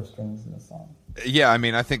room for strings in the song. Yeah, I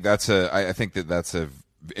mean, I think that's a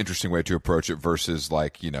interesting way to approach it versus,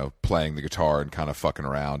 like, you know, playing the guitar and kind of fucking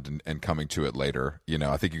around and coming to it later. You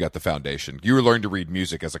know, I think you got the foundation. You were learning to read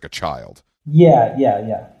music as like a child. Yeah,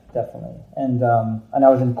 definitely. And I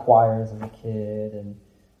was in choirs as a kid, and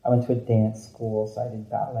I went to a dance school, so I did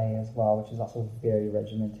ballet as well, which is also very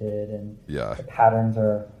regimented, and the patterns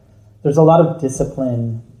are, there's a lot of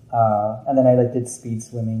discipline. And then I did speed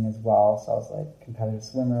swimming as well, so I was like competitive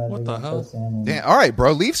swimmer as a young person. Damn, all right,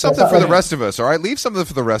 bro, leave something for the rest of us. All right, leave something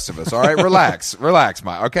for the rest of us. All right, relax,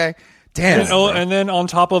 Mike. Okay, damn. And then on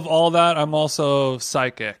top of all that, I'm also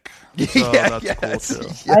psychic. So that's cool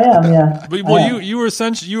too. I am, yeah. But, well, you were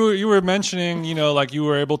essentially you were mentioning, you know, like you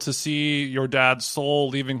were able to see your dad's soul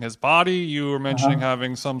leaving his body. You were mentioning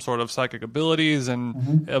having some sort of psychic abilities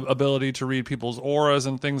and ability to read people's auras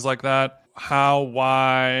and things like that. How,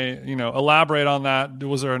 why, you know, elaborate on that.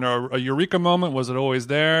 Was there a eureka moment? Was it always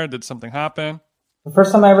there? Did something happen? The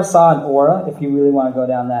first time I ever saw an aura, if you really want to go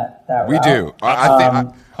down that route. We do. I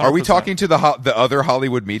think. Are we talking to the other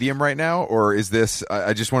Hollywood medium right now, or is this?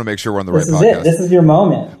 I just want to make sure we're on the right podcast. This is your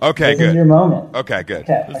moment. Okay, this good. Is your moment. Okay, good.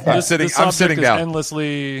 Okay. I'm sitting down.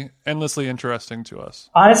 Endlessly interesting to us.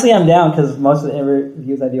 Honestly, I'm down because most of the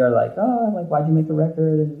interviews I do are like, why'd you make a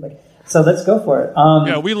record? And like, so let's go for it.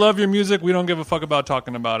 Yeah, we love your music. We don't give a fuck about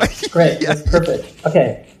talking about it. Great. That's perfect.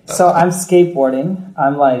 Okay. So I'm skateboarding.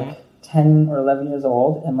 I'm like 10 or 11 years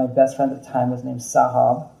old, and my best friend at the time was named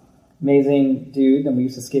Sahab. Amazing dude, and we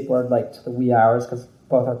used to skateboard like to the wee hours because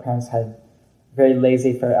both our parents had very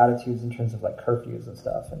laissez-faire attitudes in terms of like curfews and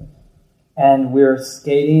stuff. And we were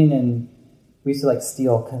skating, and we used to like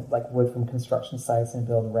steal like wood from construction sites and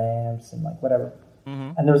build ramps and like whatever.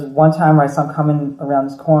 Mm-hmm. And there was one time where I saw him coming around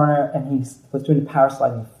this corner, and he was doing the power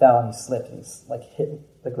slide, and he fell and he slipped, and he like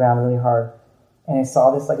hit the ground really hard. And I saw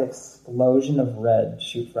this like explosion of red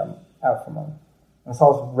shoot out from him. And I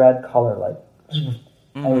saw this red color like.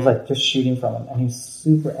 And he was like just shooting from him, and he was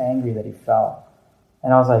super angry that he fell.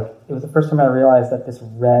 And I was like, it was the first time I realized that this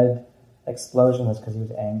red explosion was because he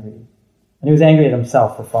was angry, and he was angry at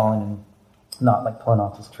himself for falling and not like pulling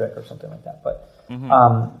off his trick or something like that. But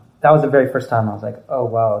that was the very first time I was like, oh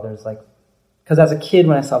wow, there's like, because as a kid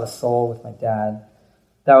when I saw the soul with my dad,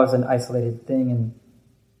 that was an isolated thing, and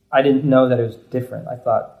I didn't know that it was different. I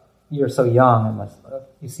thought you're so young, unless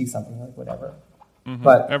you see something like whatever. Mm-hmm.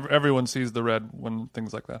 But everyone sees the red when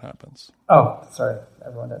things like that happens. Oh, sorry,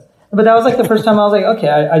 everyone does. But that was like the first time I was like, okay,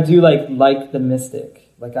 I do like the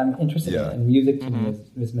mystic. Like I'm interested in it, and music to me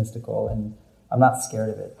is mystical, and I'm not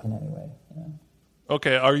scared of it in any way. You know?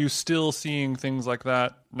 Okay, are you still seeing things like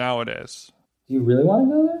that nowadays? Do you really want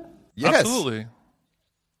to go there? Yes, absolutely.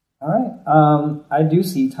 All right, I do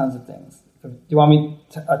see tons of things. Do you want me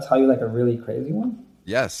to tell you like a really crazy one?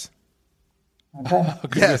 Yes.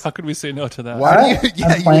 Okay. How could we say no to that? Why do you?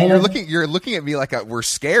 Yeah, you're looking at me like we're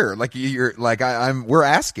scared. Like you're like we're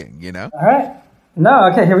asking. You know. All right. No.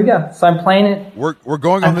 Okay. Here we go. So I'm playing it. We're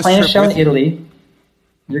going on this trip. I'm playing a show in Italy.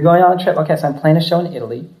 You're going on a trip. Okay. So I'm playing a show in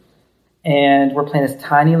Italy, and we're playing this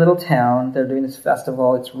tiny little town. They're doing this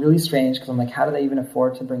festival. It's really strange because I'm like, how do they even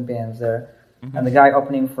afford to bring bands there? Mm-hmm. And the guy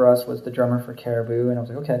opening for us was the drummer for Caribou, and I was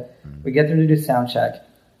like, okay. We get there to do sound check.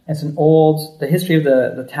 It's the history of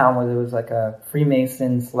the town where there was like a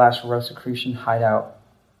Freemason / Rosicrucian hideout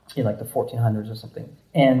in like the 1400s or something.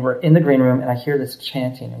 And we're in the green room, and I hear this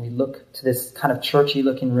chanting, and we look to this kind of churchy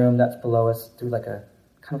looking room that's below us through like a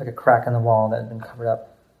kind of like a crack in the wall that had been covered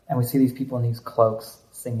up. And we see these people in these cloaks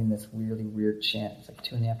singing this really weird chant. It's like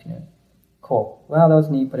 2 PM. Cool. Well, that was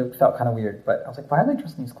neat, but it felt kind of weird. But I was like, why are they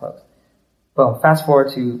dressed in these clothes? Boom, fast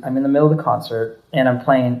forward to, I'm in the middle of the concert, and I'm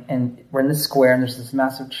playing, and we're in this square, and there's this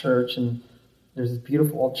massive church, and there's this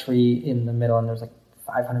beautiful old tree in the middle, and there's like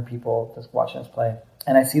 500 people just watching us play.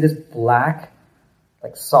 And I see this black,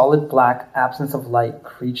 like solid black, absence of light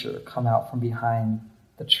creature come out from behind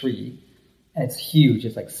the tree. And it's huge.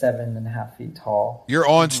 It's like 7.5 feet tall. You're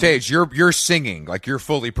on stage. You're singing. Like you're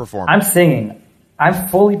fully performing. I'm singing. I'm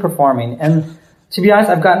fully performing. And to be honest,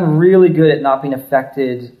 I've gotten really good at not being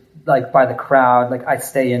affected like by the crowd. Like I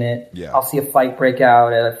stay in it. Yeah. I'll see a fight break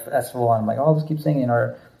out at a festival, and I'm like, oh, I'll just keep singing,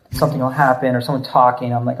 or something will happen, or someone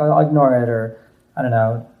talking. I'm like, oh, I'll ignore it, or I don't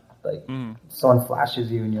know, like someone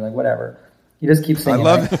flashes you, and you're like, whatever. You just keep singing.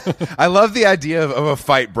 I love the idea of a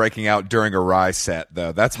fight breaking out during a Rhye set,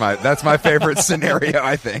 though. That's my favorite scenario,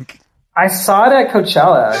 I think. I saw it at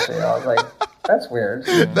Coachella, actually. I was like, that's weird.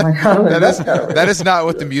 That is not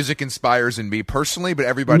what the music inspires in me personally, but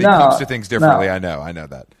everybody comes to things differently. No. I know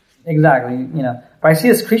that. Exactly, you know. But I see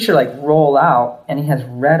this creature like roll out, and he has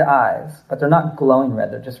red eyes, but they're not glowing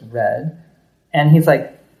red; they're just red. And he's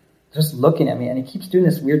like just looking at me, and he keeps doing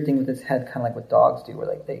this weird thing with his head, kind of like what dogs do, where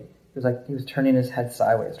like he was turning his head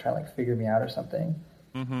sideways, trying to like figure me out or something.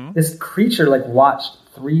 Mm-hmm. This creature like watched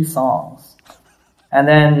 3 songs, and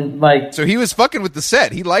then like so he was fucking with the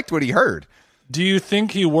set. He liked what he heard. Do you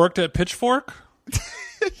think he worked at Pitchfork?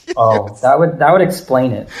 Yes. Oh, that would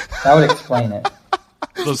explain it. That would explain it.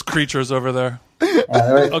 Those creatures over there.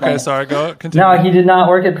 Yeah, okay, sorry, go continue. No, he did not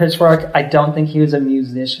work at Pitchfork. I don't think he was a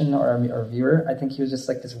musician or a viewer. I think he was just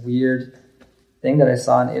like this weird thing that I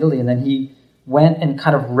saw in Italy. And then he went and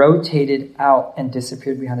kind of rotated out and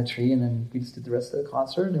disappeared behind a tree. And then we just did the rest of the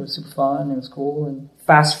concert. And it was super fun. It was cool. And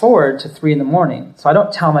fast forward to 3 a.m. So I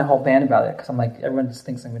don't tell my whole band about it because I'm like, everyone just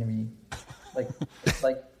thinks I'm going to be like, it's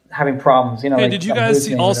like having problems, you know. Hey, like did you guys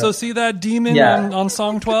see that demon on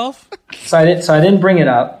song 12? So I didn't bring it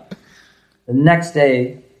up. The next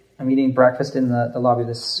day, I'm eating breakfast in the lobby of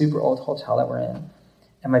this super old hotel that we're in,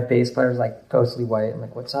 and my bass player is like ghostly white. I'm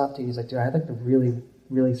like, "What's up, dude?" He's like, "Dude, I had like a really,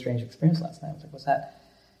 really strange experience last night." I was like, "What's that?"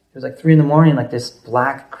 It was like 3 a.m. Like this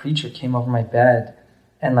black creature came over my bed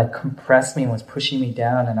and like compressed me and was pushing me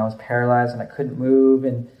down, and I was paralyzed and I couldn't move.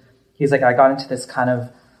 And he's like, I got into this kind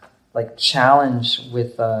of like challenge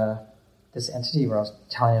with this entity where I was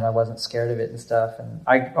telling it I wasn't scared of it and stuff, and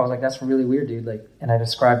I was like, that's really weird, dude. Like, and I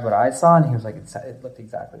described what I saw, and he was like, it looked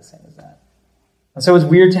exactly the same as that. And so it was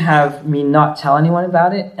weird to have me not tell anyone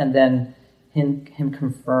about it, and then him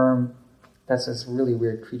confirm that's this really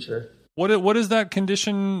weird creature. What is that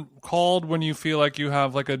condition called when you feel like you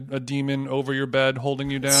have like a demon over your bed holding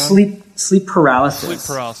you down? Sleep paralysis. Sleep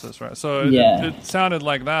paralysis, right? So it sounded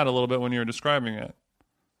like that a little bit when you were describing it.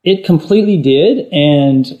 It completely did,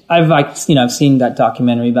 and I've seen that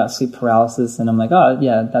documentary about sleep paralysis, and I'm like, oh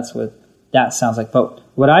yeah, that's what that sounds like. But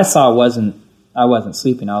what I saw I wasn't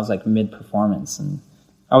sleeping. I was like mid-performance, and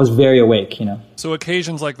I was very awake, you know. So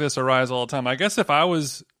occasions like this arise all the time. I guess if I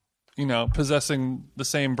was, possessing the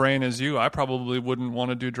same brain as you, I probably wouldn't want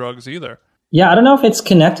to do drugs either. Yeah, I don't know if it's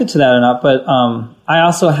connected to that or not, but I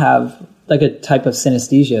also have like a type of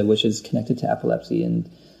synesthesia, which is connected to epilepsy, and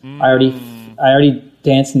I already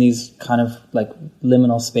dance in these kind of like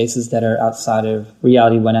liminal spaces that are outside of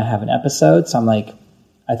reality when I have an episode. So I'm like,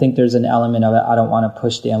 I think there's an element of it. I don't want to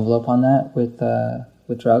push the envelope on that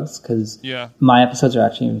with drugs because my episodes are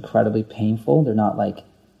actually incredibly painful. They're not like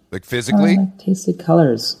physically. I tasted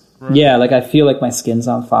colors. Right. Yeah, like I feel like my skin's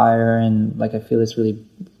on fire and like I feel this really,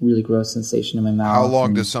 really gross sensation in my mouth. How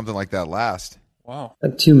long does something like that last? Wow,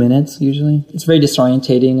 like 2 minutes usually. It's very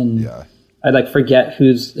disorientating and I like forget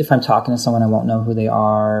if I'm talking to someone, I won't know who they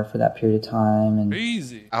are for that period of time. And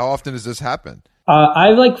easy. How often does this happen?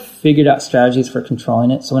 I've like figured out strategies for controlling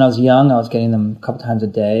it. So when I was young, I was getting them a couple times a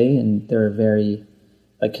day, and they were very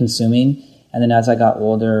like consuming. And then as I got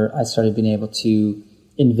older, I started being able to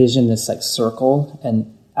envision this like circle,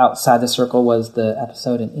 and outside the circle was the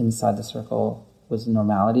episode, and inside the circle was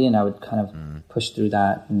normality. And I would kind of push through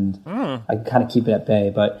that, and I could kind of keep it at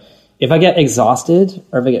bay. But if I get exhausted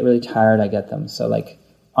or if I get really tired, I get them. So like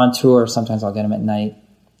on tour, sometimes I'll get them at night.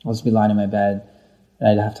 I'll just be lying in my bed and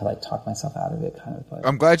I'd have to like talk myself out of it kind of. But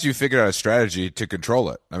I'm glad you figured out a strategy to control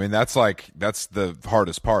it. I mean, that's the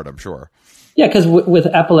hardest part, I'm sure. Yeah, because with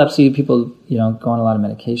epilepsy, people, go on a lot of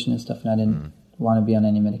medication and stuff, and I didn't want to be on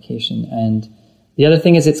any medication. And the other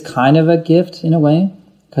thing is it's kind of a gift in a way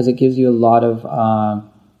because it gives you a lot of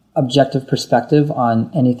objective perspective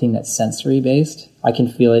on anything that's sensory based. I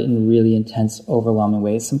can feel it in really intense, overwhelming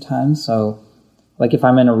ways sometimes. So like if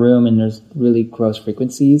I'm in a room and there's really gross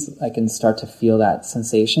frequencies, I can start to feel that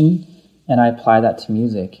sensation, and I apply that to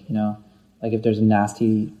music, like if there's a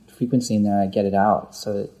nasty frequency in there, I get it out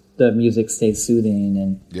so that the music stays soothing,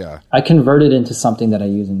 and I convert it into something that I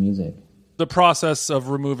use in music. The process of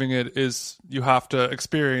removing it is you have to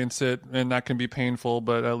experience it, and that can be painful,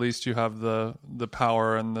 but at least you have the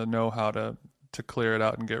power and the know-how to clear it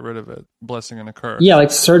out and get rid of it. Blessing and a curse. Yeah, like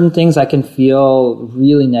certain things I can feel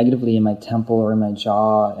really negatively in my temple or in my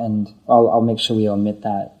jaw, and I'll make sure we omit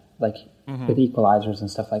that, like with equalizers and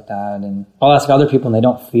stuff like that. And I'll ask other people and they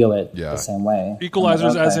don't feel it the same way.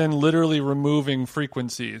 Equalizers as in literally removing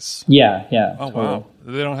frequencies. Yeah. Oh, totally. Wow.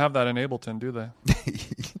 They don't have that in Ableton, do they?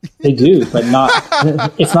 They do, but not,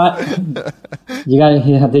 it's not,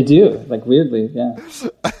 they do, like weirdly, yeah.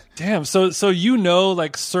 Damn. So you know,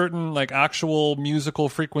 like certain like actual musical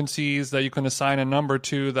frequencies that you can assign a number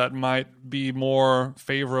to that might be more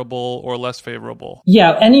favorable or less favorable.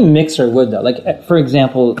 Yeah, any mixer would though. Like for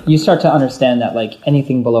example, you start to understand that like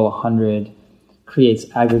anything below 100 creates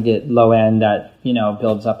aggregate low end that, you know,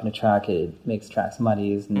 builds up in a track. It makes tracks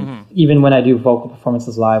muddies. And even when I do vocal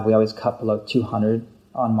performances live, we always cut below 200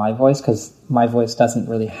 on my voice because my voice doesn't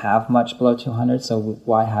really have much below 200. So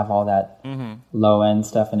why have all that low end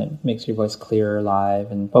stuff? And it makes your voice clearer live.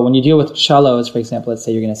 But when you deal with cellos, for example, let's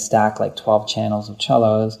say you're going to stack like 12 channels of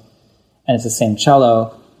cellos and it's the same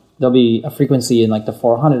cello, there'll be a frequency in like the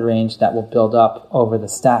 400 range that will build up over the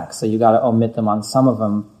stack. So you got to omit them on some of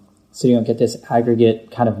them, so you don't get this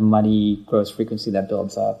aggregate kind of muddy gross frequency that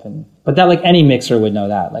builds up. But that, like any mixer would know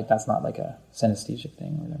that. Like that's not like a synesthetic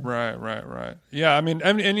thing or whatever. Right. Yeah, I mean,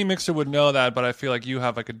 any mixer would know that, but I feel like you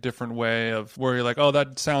have like a different way of where you're like, oh,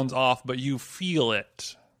 that sounds off, but you feel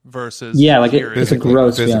it versus like it's a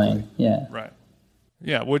gross feeling. Yeah. Right.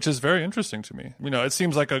 Yeah, which is very interesting to me. You know, it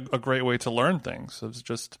seems like a great way to learn things. It's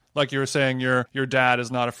just like you were saying, your dad is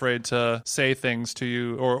not afraid to say things to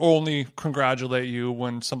you or only congratulate you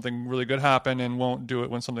when something really good happened and won't do it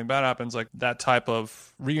when something bad happens. Like that type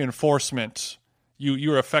of reinforcement,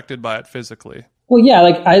 you're affected by it physically. Well, yeah,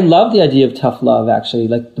 like I love the idea of tough love, actually.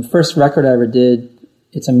 Like the first record I ever did,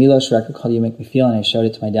 it's a Milos record called You Make Me Feel, and I showed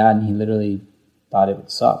it to my dad, and he literally thought it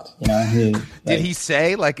sucked. You know, Did he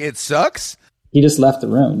say like it sucks? He just left the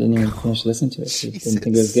room, didn't even finish listening to it. He didn't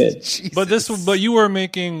think it was good. Jesus. But you were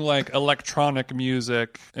making like electronic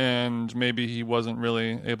music, and maybe he wasn't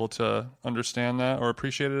really able to understand that or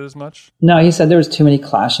appreciate it as much. No, he said there was too many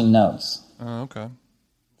clashing notes. Oh, okay.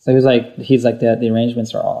 So he's like the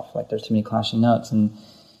arrangements are off. Like there's too many clashing notes, and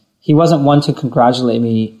he wasn't one to congratulate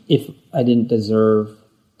me if I didn't deserve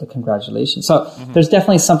the congratulations. So there's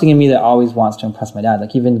definitely something in me that always wants to impress my dad.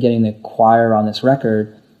 Like even getting the choir on this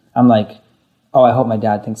record, I'm like, oh, I hope my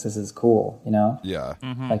dad thinks this is cool, you know? Yeah.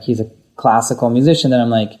 Like he's a classical musician, then I'm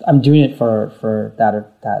like, I'm doing it for that or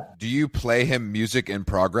that. Do you play him music in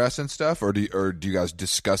progress and stuff, or do you guys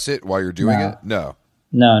discuss it while you're doing it? No.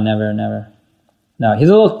 No, never. No, he's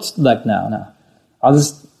a little like, no. I'll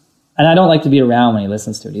just, and I don't like to be around when he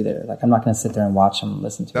listens to it either. Like I'm not going to sit there and watch him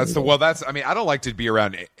listen to it. I mean, I don't like to be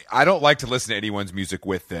around, I don't like to listen to anyone's music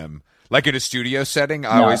with them. Like in a studio setting,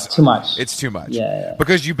 it's too much. It's too much. Yeah.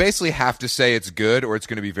 Because you basically have to say it's good, or it's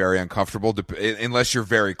going to be very uncomfortable. Unless you're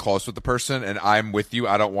very close with the person, and I'm with you.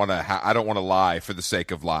 I don't want to lie for the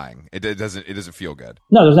sake of lying. It doesn't feel good.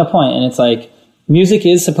 No, there's no point. And it's like music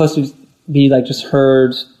is supposed to be like just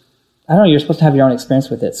heard. I don't know. You're supposed to have your own experience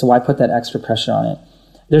with it. So why put that extra pressure on it?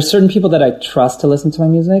 There's certain people that I trust to listen to my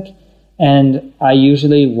music, and I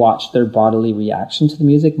usually watch their bodily reaction to the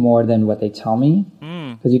music more than what they tell me.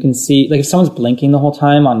 Because you can see, like if someone's blinking the whole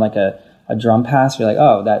time on like a drum pass, you're like,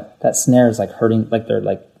 oh, that snare is like hurting, like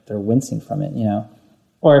they're wincing from it, you know?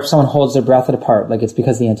 Or if someone holds their breath at a part, like it's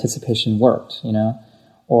because the anticipation worked, you know?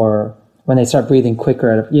 Or when they start breathing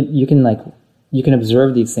quicker, you can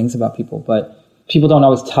observe these things about people, but people don't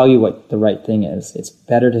always tell you what the right thing is. It's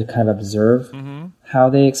better to kind of observe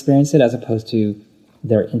how they experience it as opposed to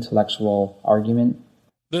their intellectual argument.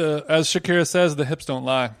 As Shakira says, the hips don't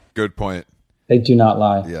lie. Good point. They do not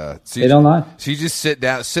lie. Yeah. They don't lie. So you just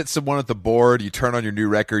sit someone at the board, you turn on your new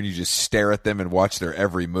record, you just stare at them and watch their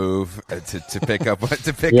every move to pick up it's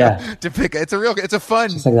a fun,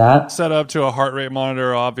 just like that. Set up to a heart rate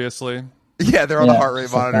monitor, obviously. Yeah, they're on the heart rate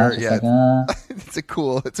monitor. Like it's a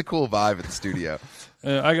cool vibe at the studio.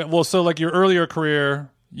 So like your earlier career,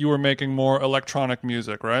 you were making more electronic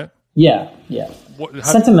music, right? Yeah.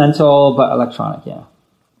 Sentimental, but electronic, yeah.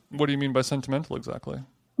 What do you mean by sentimental exactly?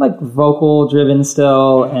 Like vocal driven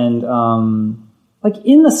still, and like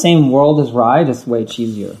in the same world as Rhye, just way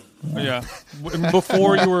cheesier. You know? Yeah.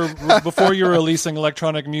 Before you were releasing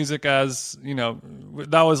electronic music, as you know,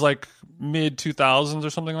 that was like mid 2000s or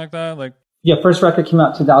something like that. Like first record came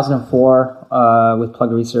out 2004 with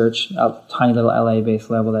Plug Research, a tiny little LA based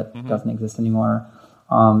label that doesn't exist anymore.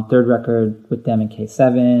 Third record with them in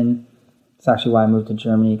K7. It's actually why I moved to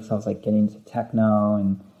Germany, because I was like getting into techno,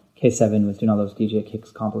 and K7 was doing all those DJ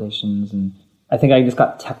Kicks compilations, and I think I just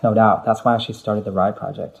got technoed out. That's why I actually started the Rhye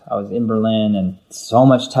project. I was in Berlin and so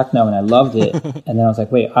much techno, and I loved it. And then I was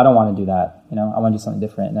like, wait, I don't want to do that. You know, I want to do something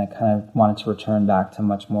different. And I kind of wanted to return back to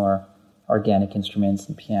much more organic instruments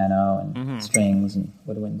and piano and strings and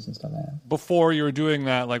woodwinds and stuff like that. Before you were doing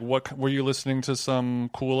that, like what were you listening to?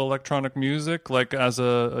 Some cool electronic music, like as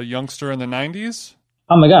a youngster in the 90s?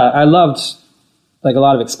 Oh my God, I loved like a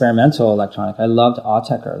lot of experimental electronic. I loved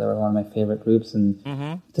Autechre. They were one of my favorite groups.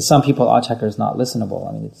 And to some people, Autechre is not listenable.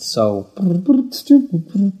 I mean, it's so,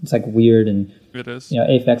 it's like weird. And, it is.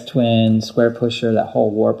 Aphex Twin, Square Pusher, that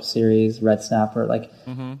whole Warp series, Red Snapper. Like,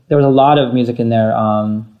 there was a lot of music in there.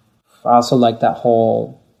 I also like that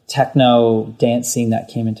whole techno dance scene that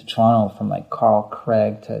came into Toronto, from like Carl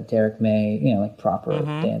Craig to Derek May, like proper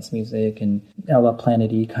dance music and Ella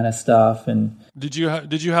Planet E kind of stuff. And did you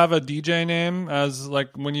have a DJ name as like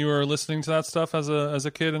when you were listening to that stuff as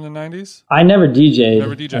a kid in the 90s? I never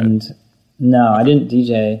DJ'd. And no, I didn't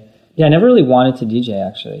DJ. Yeah, I never really wanted to DJ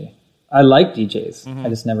actually. I like DJs. I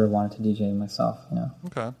just never wanted to DJ myself,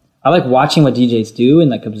 Okay. I like watching what DJs do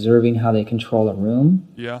and like observing how they control a room.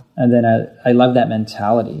 Yeah. And then I love that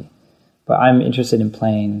mentality. But I'm interested in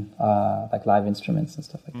playing like live instruments and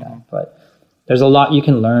stuff like that. But there's a lot you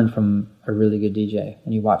can learn from a really good DJ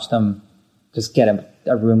when you watch them just get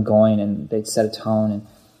a room going and they set a tone. And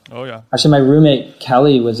oh yeah. Actually, my roommate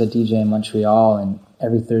Kelly was a DJ in Montreal, and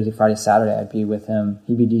every Thursday, Friday, Saturday I'd be with him.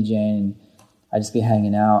 He'd be DJing and I'd just be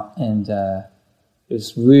hanging out. And it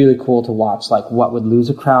was really cool to watch like what would lose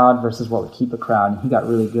a crowd versus what would keep a crowd. And he got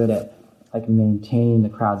really good at like maintaining the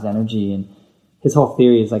crowd's energy. And his whole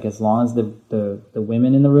theory is like, as long as the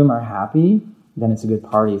women in the room are happy, then it's a good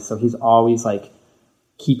party. So he's always like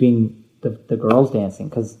keeping the girls dancing,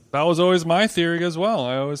 because that was always my theory as well.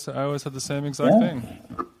 I always had the same exact thing.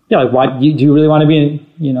 Yeah, like why do you really want to be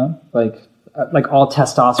in, like all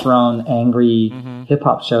testosterone, angry hip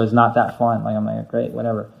hop show is not that fun. Like I'm like, great,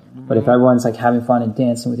 whatever. But if everyone's like having fun and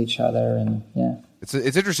dancing with each other, and It's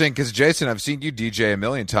interesting because, Jason, I've seen you DJ a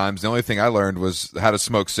million times. The only thing I learned was how to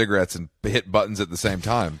smoke cigarettes and hit buttons at the same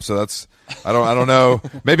time. So that's, I don't know.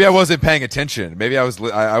 Maybe I wasn't paying attention. Maybe I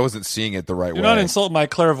wasn't seeing it the right way. You're not insulting my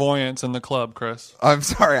clairvoyance in the club, Chris. I'm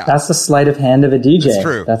sorry. That's the sleight of hand of a DJ. That's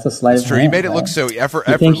true. That's the sleight of hand. You made it look so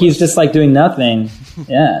effortless. You think he's just like doing nothing.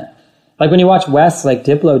 Yeah. Like when you watch Wes, like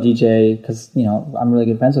Diplo DJ, because, I'm really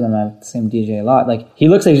good friends with him. I have the same DJ a lot. Like he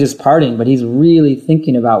looks like he's just partying, but he's really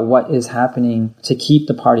thinking about what is happening to keep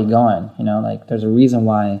the party going. Like there's a reason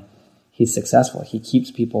why he's successful. He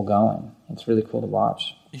keeps people going. It's really cool to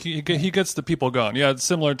watch. He gets the people going. Yeah, it's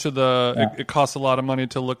similar to the it costs a lot of money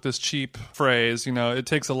to look this cheap phrase. It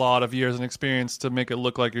takes a lot of years and experience to make it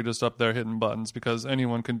look like you're just up there hitting buttons, because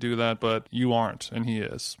anyone can do that, but you aren't, and he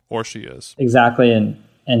is, or she is. Exactly,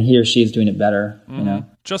 and he or she is doing it better,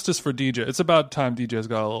 Justice for DJ. It's about time DJs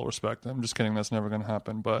got a little respect. I'm just kidding. That's never going to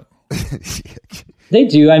happen, but they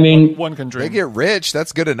do. I mean, one can dream. They get rich.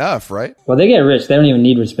 That's good enough, right? Well, they get rich. They don't even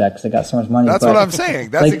need respect because they got so much money. That's what I'm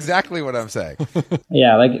saying. That's exactly what I'm saying.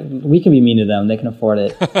 Yeah, like we can be mean to them. They can afford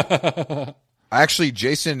it. Actually,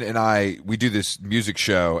 Jason and we do this music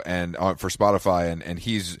show and for Spotify, and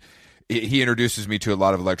he introduces me to a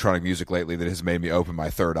lot of electronic music lately that has made me open my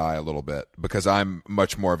third eye a little bit, because I'm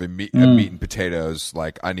much more of a meat and potatoes.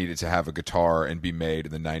 Like I needed to have a guitar and be made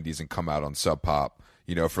in the 90s and come out on Sub Pop,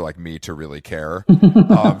 for like me to really care.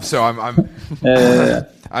 So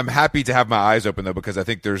I'm happy to have my eyes open though, because I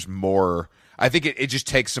think there's more. I think it just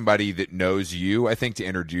takes somebody that knows you, I think, to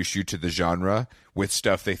introduce you to the genre with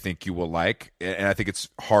stuff they think you will like. And I think it's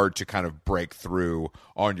hard to kind of break through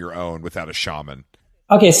on your own without a shaman.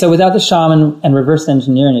 Okay, so without the shaman and reverse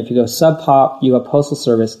engineering, if you go Sub Pop, you go Postal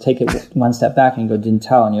Service, take it one step back and you go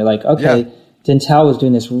Dintel, and you're like, okay, Dintel was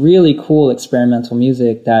doing this really cool experimental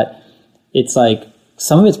music that it's like,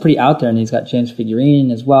 some of it's pretty out there, and he's got James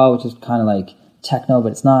Figurine as well, which is kind of like techno,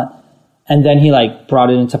 but it's not. And then he like brought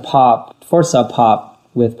it into pop for Sub Pop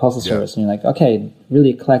with Postal Service, and you're like, okay, really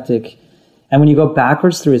eclectic. And when you go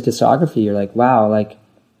backwards through his discography, you're like, wow, like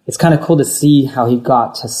it's kind of cool to see how he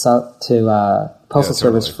got to Postal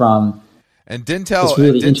Service from and Dintel. This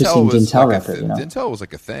really interesting Dintel like record. Dintel was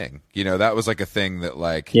like a thing. That was like a thing that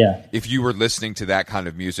like if you were listening to that kind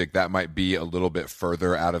of music, that might be a little bit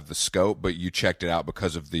further out of the scope, but you checked it out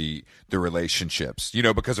because of the relationships,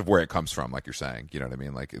 because of where it comes from, like you're saying. You know what I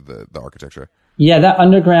mean? Like the architecture. Yeah, that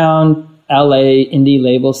underground LA indie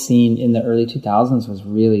label scene in the early 2000s was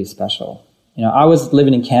really special. I was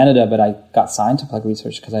living in Canada, but I got signed to Plug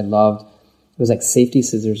Research because I loved. It was like Safety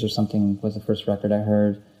Scissors or something was the first record I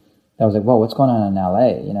heard. I was like, whoa, what's going on in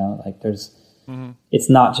LA? Like there's,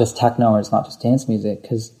 it's not just techno or it's not just dance music,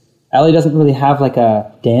 because LA doesn't really have like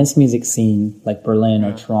a dance music scene like Berlin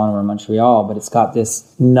or Toronto or Montreal, but it's got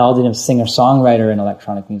this melding of singer-songwriter and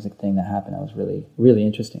electronic music thing that happened. That was really, really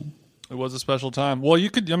interesting. It was a special time. Well,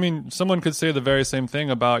 someone could say the very same thing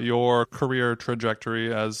about your career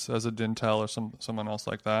trajectory as a Dintel or someone else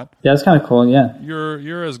like that. Yeah, it's kind of cool. Yeah,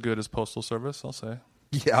 you're as good as Postal Service, I'll say.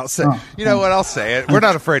 Yeah, I'll say. You know what? I'll say it. We're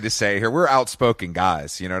not afraid to say it here. We're outspoken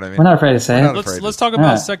guys. You know what I mean? We're not afraid to say it. Let's talk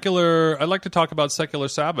about secular. I'd like to talk about secular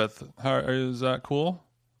Sabbath. Is that cool?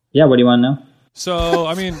 Yeah. What do you want to know? So,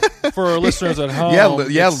 I mean, for our listeners at home,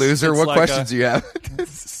 loser. What questions do you have?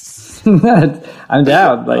 I'm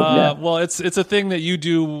down. Well, it's a thing that you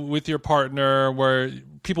do with your partner where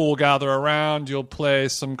people will gather around. You'll play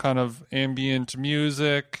some kind of ambient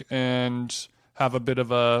music and have a bit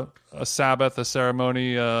of a Sabbath, a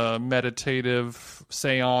ceremony, a meditative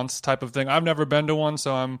seance type of thing. I've never been to one,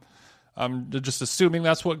 so I'm just assuming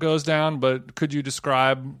that's what goes down. But could you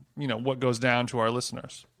describe, what goes down to our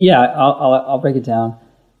listeners? Yeah, I'll break it down.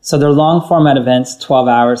 So they're long format events, 12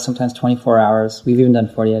 hours, sometimes 24 hours. We've even done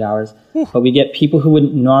 48 hours. But we get people who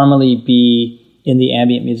wouldn't normally be in the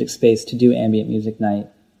ambient music space to do ambient music night,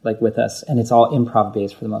 like with us. And it's all improv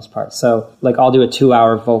based for the most part. So like I'll do a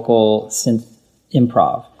 2-hour vocal synth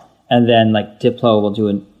improv. And then like Diplo will do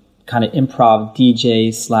a kind of improv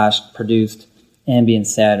DJ / produced ambient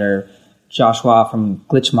set, or Joshua from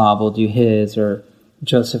Glitch Mob will do his, or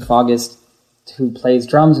Joseph August, who plays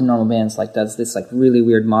drums in normal bands, like does this like really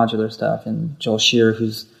weird modular stuff, and Joel Shearer,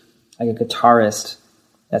 who's like a guitarist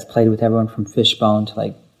that's played with everyone from Fishbone to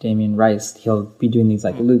like Damien Rice. He'll be doing these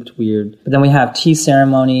like looped weird. But then we have tea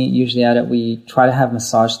ceremony usually at it. We try to have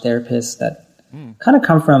massage therapists that kind of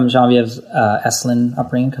come from Genevieve's Esalen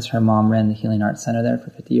upbringing, because her mom ran the Healing Arts Center there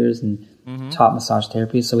for 50 years and taught massage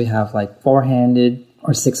therapy. So we have like 4-handed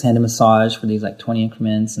or 6-handed massage for these like 20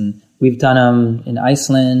 increments, and we've done them in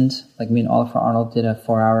Iceland. Like me and Oliver Arnold did a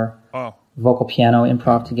 4-hour vocal piano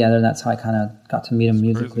improv together. That's how I kind of got to meet him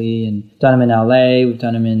musically. And done them in LA. We've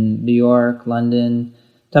done them in New York, London.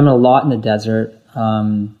 Done them a lot in the desert.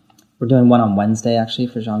 We're doing one on Wednesday actually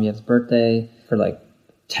for Genevieve's birthday for like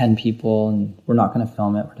 10 people, and we're not going to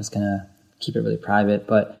film it. We're just going to keep it really private.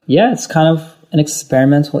 But yeah, it's kind of an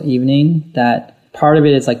experimental evening that part of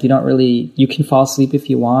it is like you can fall asleep if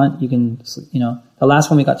you want. You can, the last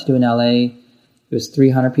one we got to do in LA, it was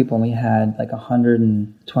 300 people, and we had like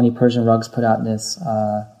 120 Persian rugs put out in this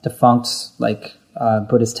defunct like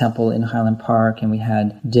Buddhist temple in Highland Park, and we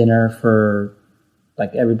had dinner for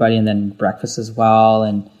like everybody, and then breakfast as well,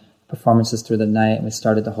 and performances through the night. And we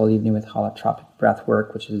started the whole evening with holotropic breath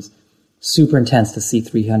work, which is super intense to see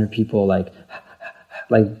 300 people like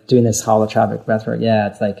doing this holotropic breath work. Yeah,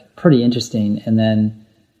 it's like pretty interesting. And then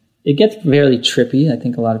it gets very trippy. I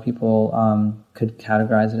think a lot of people could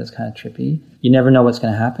categorize it as kind of trippy. You never know what's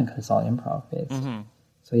going to happen because it's all improv based.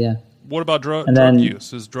 So yeah. What about drug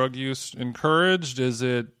use? Is drug use encouraged? Is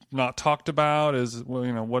it not talked about?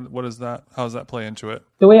 What is that? How does that play into it?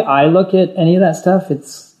 The way I look at any of that stuff,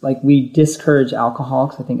 it's like we discourage alcohol,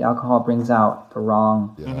 because I think alcohol brings out the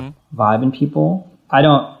wrong vibe in people. I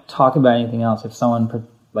don't talk about anything else. If someone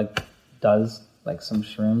like does like some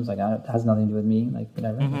shrooms, like it has nothing to do with me, like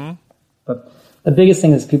whatever. But the biggest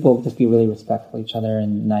thing is people just be really respectful of each other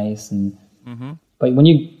and nice. And but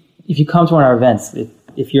if you come to one of our events,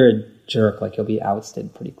 if you're a jerk, like you'll be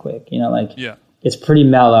ousted pretty quick. It's pretty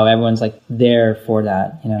mellow. Everyone's like there for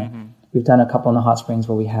that. We've done a couple in the hot springs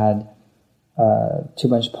where we had 2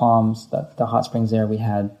 Bunch Palms. The hot springs there, we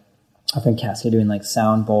had our friend Cassie doing like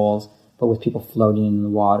sound bowls, but with people floating in the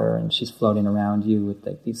water, and she's floating around you with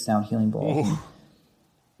like these sound healing bowls.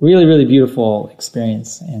 Really, really beautiful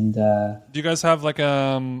experience. And do you guys have like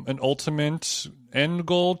an ultimate end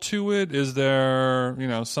goal to it? Is there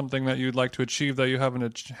something that you'd like to achieve that you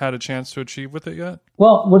haven't had a chance to achieve with it yet?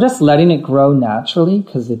 Well, we're just letting it grow naturally,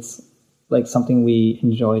 because it's like something we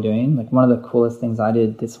enjoy doing. Like one of the coolest things I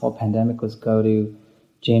did this whole pandemic was go to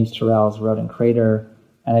James Turrell's Road and Crater,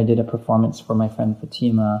 and I did a performance for my friend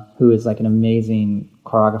Fatima, who is like an amazing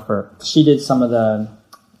choreographer. She did some of the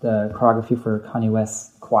choreography for Kanye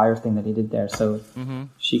West's choir thing that he did there. So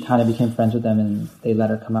she kind of became friends with them, and they let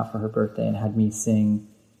her come out for her birthday and had me sing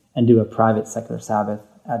and do a private secular Sabbath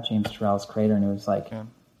at James Turrell's Crater. And it was like,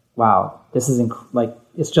 wow, this is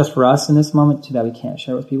it's just for us in this moment. Too bad we can't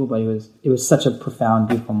share it with people, but it was such a profound,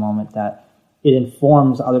 beautiful moment that it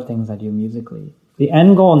informs other things I do musically. The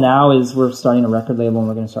end goal now is we're starting a record label, and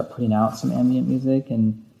we're going to start putting out some ambient music,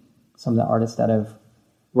 and some of the artists that have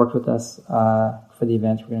worked with us for the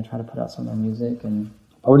event, we're going to try to put out some of their music.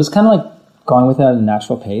 But we're just kind of like going with it at a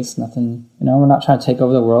natural pace. Nothing, we're not trying to take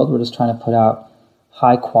over the world. We're just trying to put out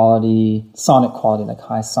high quality, sonic quality, like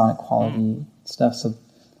high sonic quality stuff. So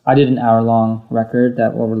I did an hour-long record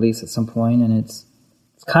that we'll release at some point, and it's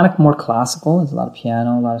kind of more classical. There's a lot of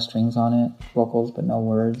piano, a lot of strings on it, vocals, but no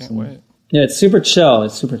words. Can't wait. Yeah, it's super chill.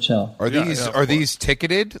 It's super chill. Are these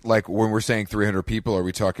ticketed? Like when we're saying 300 people, are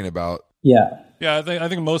we talking about? Yeah. Yeah, I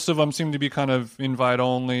think most of them seem to be kind of invite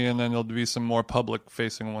only, and then there'll be some more public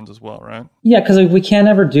facing ones as well, right? Yeah, because we can't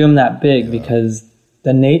ever do them that big because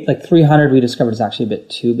the 300 we discovered is actually a bit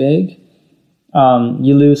too big.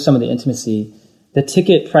 You lose some of the intimacy. The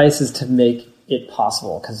ticket price is to make it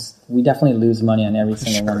possible, because we definitely lose money on every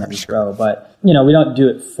single one that we throw. But we don't do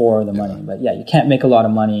it for the money. But yeah, you can't make a lot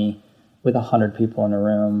of money with 100 people in a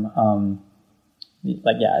room.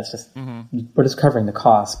 It's just we're just covering the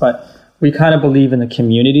cost. But we kind of believe in the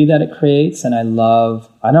community that it creates, and I love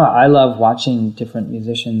watching different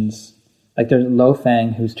musicians. Like there's Lo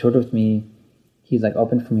Fang, who's toured with me. He's like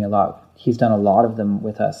opened for me a lot. He's done a lot of them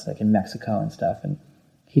with us, like in Mexico and stuff. And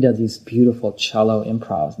he does these beautiful cello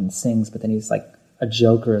improvs and sings, but then he's like a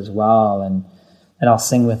joker as well. And I'll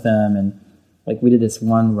sing with him. And like we did this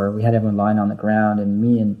one where we had everyone lying on the ground, and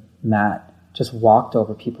me and Matt just walked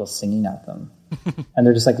over people singing at them. And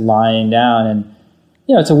they're just like lying down. And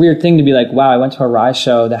it's a weird thing to be like, wow, I went to a Rhye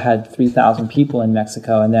show that had 3,000 people in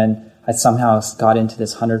Mexico, and then I somehow got into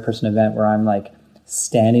this 100-person event where I'm like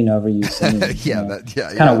standing over you singing. It's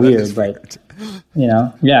kind of weird, but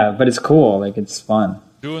but it's cool. Like it's fun.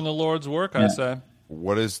 Doing the Lord's work, I say.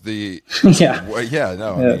 What is the? I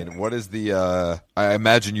mean, what is the? I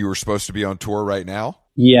imagine you were supposed to be on tour right now.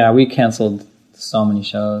 Yeah, we canceled so many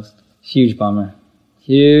shows. Huge bummer.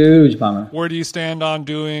 Huge bummer. Where do you stand on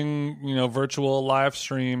doing, virtual live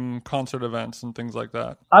stream concert events and things like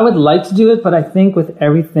that? I would like to do it, but I think with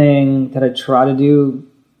everything that I try to do,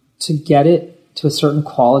 to get it to a certain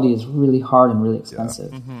quality is really hard and really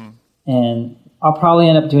expensive. Yeah. And I'll probably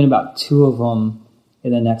end up doing about 2 of them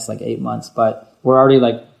in the next 8 months. But we're already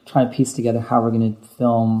trying to piece together how we're going to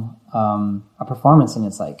film a performance, and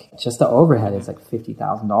it's just the overhead is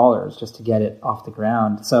 $50,000 just to get it off the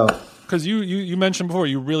ground. So because you mentioned before,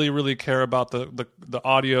 you really, really care about the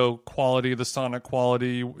audio quality, the sonic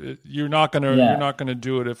quality. You're not gonna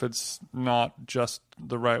do it if it's not just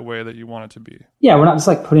the right way that you want it to be. Yeah, we're not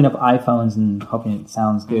just putting up iPhones and hoping it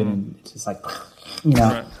sounds good, and it's just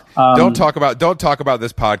Right. Don't talk about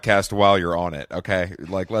this podcast while you're on it, okay?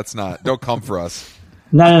 Let's not. Don't come for us.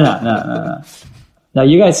 No. No,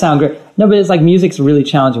 you guys sound great. No, but it's music's really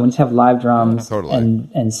challenging when you have live drums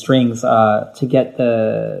and strings to get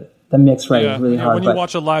the mix right. Is really hard. When you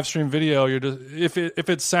watch a live stream video, you're just if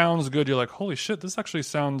it sounds good, you're like, holy shit, this actually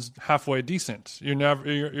sounds halfway decent.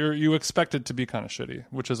 You expect it to be kind of shitty,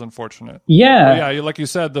 which is unfortunate. Yeah, but yeah. Like you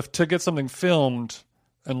said, to get something filmed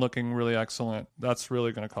and looking really excellent, that's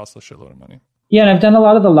really going to cost a shitload of money. Yeah, and I've done a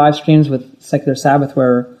lot of the live streams with Secular Sabbath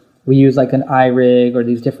where we use an iRig or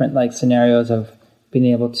these different scenarios of being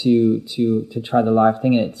able to try the live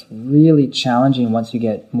thing. And it's really challenging once you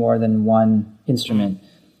get more than one instrument.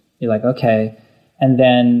 You're like, okay. And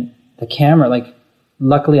then the camera,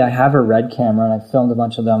 luckily I have a Red camera and I filmed a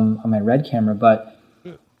bunch of them on my Red camera, but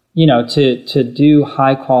to do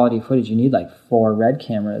high quality footage, you need 4 Red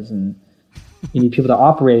cameras, and you need people to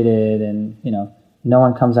operate it, and no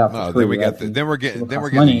one comes out for free. Then we're getting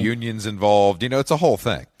the unions involved. It's a whole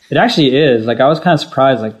thing. It actually is. I was kind of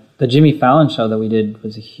surprised. The Jimmy Fallon show that we did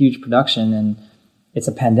was a huge production, and it's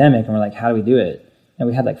a pandemic, and we're like, how do we do it? And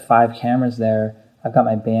we had 5 cameras there. I've got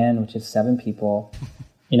my band, which is 7 people.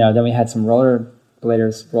 Then we had some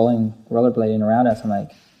rollerbladers rollerblading around us. I'm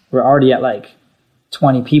like, we're already at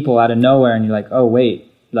 20 people out of nowhere, and you're like, oh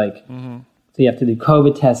wait, so you have to do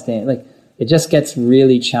COVID testing. It just gets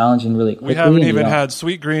really challenging really quickly. We haven't even had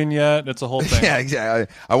Sweet Green yet. It's a whole thing. Yeah,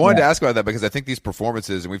 exactly. I wanted to ask about that because I think these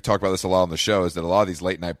performances, and we've talked about this a lot on the show, is that a lot of these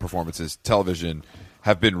late night performances, television,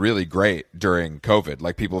 have been really great during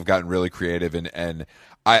COVID. People have gotten really creative, and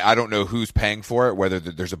I don't know who's paying for it, whether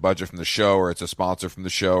there's a budget from the show or it's a sponsor from the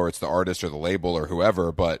show or it's the artist or the label or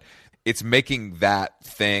whoever, but it's making that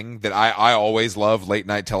thing that I always love, late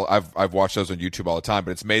night I've watched those on YouTube all the time,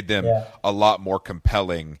 but it's made them a lot more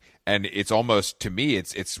compelling. And it's almost, to me,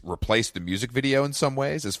 it's replaced the music video in some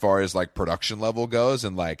ways as far as production level goes.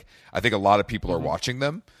 And I think a lot of people are watching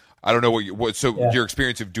them. I don't know your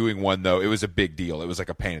experience of doing one, though, it was a big deal. It was a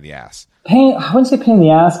pain in the ass. I wouldn't say pain in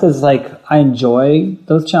the ass because I enjoy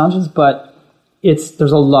those challenges, but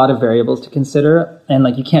there's a lot of variables to consider. And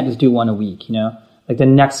you can't just do one a week, the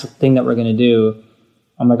next thing that we're going to do,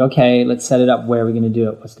 I'm like, okay, let's set it up. Where are we going to do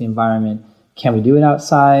it? What's the environment? Can we do it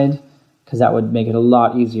outside? Because that would make it a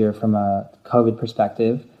lot easier from a COVID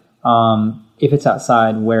perspective. If it's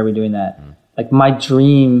outside, where are we doing that? My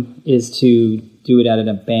dream is to do it at an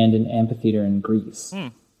abandoned amphitheater in Greece.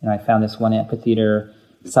 And I found this one amphitheater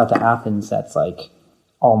south of Athens that's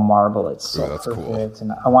all marble. It's so perfect. Cool.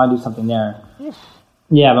 And I want to do something there.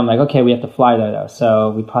 Yeah, but I'm like, okay, we have to fly there though.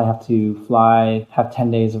 So we probably have to fly, have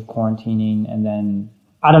 10 days of quarantining, and then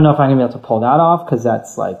I don't know if I'm gonna be able to pull that off because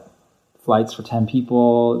that's like flights for 10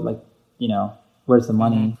 people. Like, you know, where's the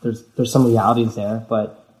money? There's some realities there,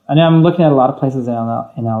 but I know I'm looking at a lot of places in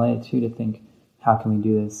LA too to think, how can we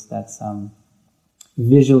do this that's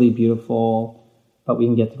visually beautiful, but we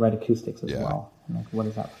can get the right acoustics as well. And like, what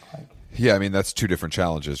does that look like? Yeah, I mean, that's two different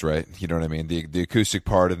challenges, right? You know what I mean? The acoustic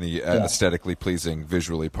part and the aesthetically pleasing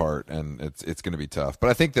visually part, and it's going to be tough. But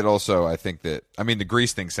I think that, the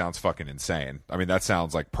Grease thing sounds fucking insane. I mean, that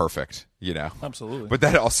sounds like perfect, you know? Absolutely. But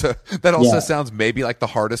that also sounds maybe like the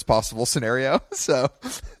hardest possible scenario, so...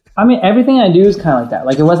 I mean, everything I do is kind of like that.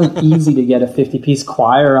 Like, it wasn't easy to get a 50-piece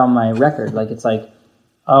choir on my record. Like, it's like,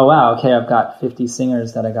 oh, wow, okay, I've got 50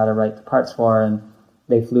 singers that I got to write the parts for, and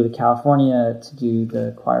they flew to California to do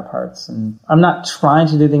the choir parts. And I'm not trying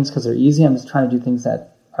to do things because they're easy. I'm just trying to do things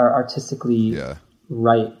that are artistically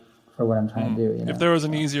right for what I'm trying to do. You know? If there was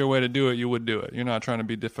an easier way to do it, you would do it. You're not trying to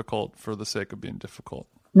be difficult for the sake of being difficult.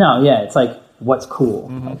 No, yeah, it's like, what's cool?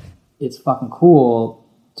 Like, it's fucking cool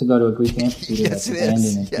to go to a Greek amphitheater that's abandoned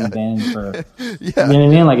and it's been abandoned for, you know what I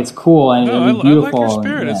mean? Like, it's cool and it's beautiful. I like your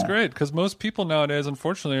spirit. It's great because most people nowadays,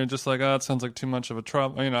 unfortunately, are just like, oh, it sounds like too much of a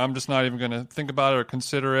trouble. You know, I'm just not even going to think about it or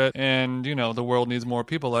consider it. And, you know, the world needs more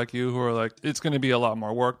people like you who are like, it's going to be a lot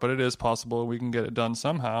more work, but it is possible we can get it done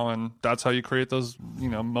somehow. And that's how you create those, you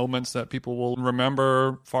know, moments that people will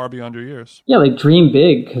remember far beyond your years. Yeah, like dream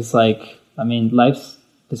big because, like, I mean, life's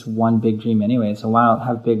this one big dream anyway, so why not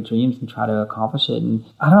have big dreams and try to accomplish it? And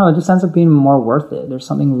I don't know, it just ends up being more worth it. There's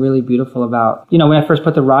something really beautiful about, you know, when I first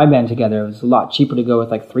put the Rhye band together, it was a lot cheaper to go with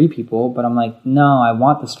like 3 people, but I'm like, no, I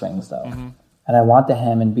want the strings though. And I want the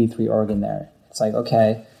Hammond B3 organ there. It's like,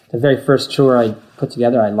 okay, the very first tour I put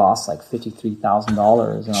together, I lost like $53,000, and I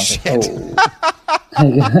was like, oh.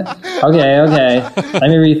 okay, let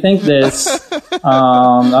me rethink this. Okay, how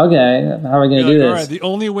are we going to do this? All right, the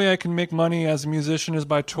only way I can make money as a musician is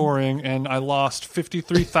by touring, and I lost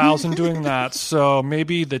 $53,000 doing that. So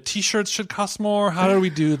maybe the T-shirts should cost more. How do we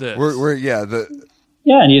do this?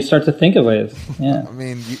 And you start to think of ways. Yeah, I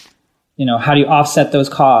mean, you know, how do you offset those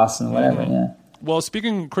costs and whatever? Yeah. Well,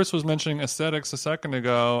 Chris was mentioning aesthetics a second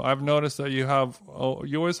ago. I've noticed that you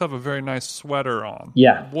always have a very nice sweater on.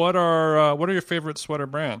 Yeah. What are your favorite sweater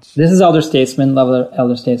brands? This is Elder Statesman. Love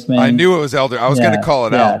Elder Statesman. I knew it was Elder. I was going to call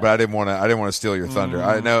it out, but I didn't want to steal your thunder.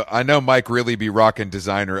 I know Mike really be rocking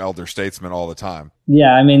designer Elder Statesman all the time.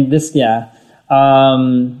 Yeah, I mean this. Yeah.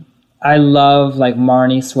 I love like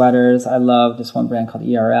Marnie sweaters. I love this one brand called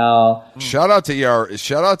ERL. Shout out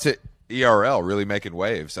to ERL really making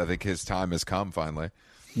waves. I think his time has come finally.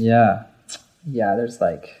 Yeah. There's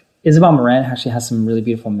like Isabel Marant actually has some really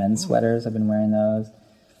beautiful men's sweaters. I've been wearing those.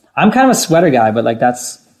 I'm kind of a sweater guy, but like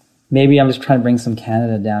maybe I'm just trying to bring some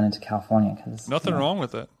Canada down into California. Nothing wrong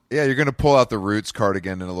with it. Yeah, you're going to pull out the Roots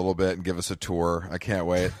cardigan in a little bit and give us a tour. I can't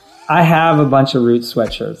wait. I have a bunch of Roots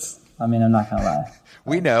sweatshirts. I mean, I'm not going to lie.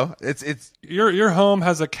 We know it's your home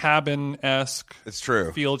has a cabin-esque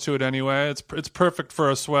feel to it anyway. It's perfect for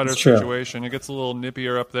a sweater situation. It gets a little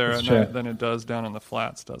nippier up there at night than it does down in the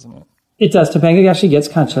flats, doesn't it? It does. Topanga actually gets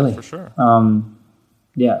kind of chilly for sure.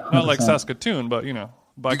 Yeah, 100%. Not like Saskatoon, but you know,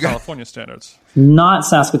 by California standards. Not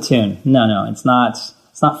Saskatoon. No, it's not.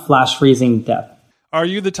 It's not flash freezing death. Are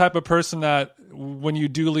you the type of person that when you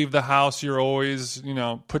do leave the house, you're always, you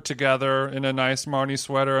know, put together in a nice Marnie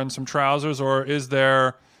sweater and some trousers, or is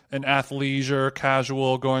there an athleisure,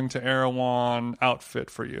 casual, going to Erewhon outfit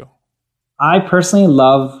for you? I personally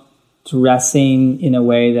love dressing in a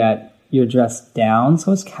way that you're dressed down,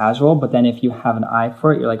 so it's casual, but then if you have an eye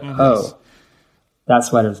for it, you're like, oh, that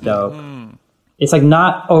sweater's dope. It's like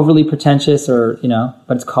not overly pretentious or, you know,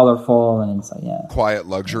 but it's colorful and it's like, yeah. Quiet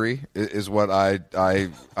luxury is what I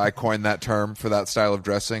coined that term for that style of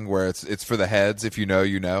dressing, where it's for the heads. If you know,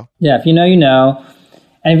 you know. Yeah, if you know, you know.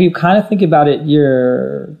 And if you kind of think about it,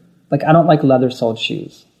 you're like, I don't like leather soled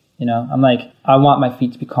shoes. You know, I'm like, I want my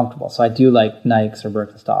feet to be comfortable. So I do like Nikes or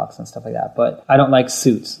Birkenstocks and stuff like that. But I don't like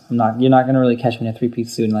suits. You're not going to really catch me in a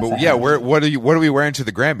 3-piece suit unless what are we wearing to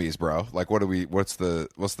the Grammys, bro? Like, what's the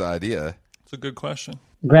idea? It's a good question.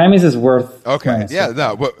 Grammys is worth. Okay, yeah,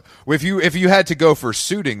 no. But if you had to go for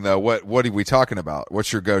suiting though, what are we talking about?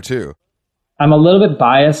 What's your go-to? I'm a little bit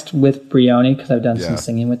biased with Brioni because I've done some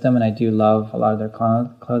singing with them, and I do love a lot of their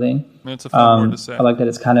clothing. It's a fun word to say. I like that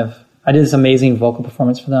it's kind of. I did this amazing vocal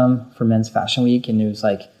performance for them for Men's Fashion Week, and it was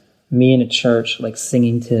like me in a church, like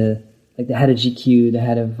singing to like the head of GQ, the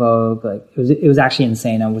head of Vogue. Like it was actually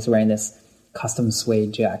insane. I was wearing this custom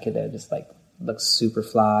suede jacket that just like looks super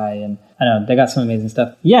fly, and I don't know, they got some amazing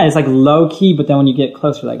stuff. Yeah, it's like low key, but then when you get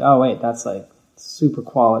closer, like, oh wait, that's like super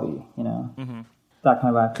quality, you know. that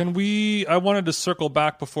kind of vibe. I wanted to circle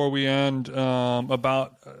back before we end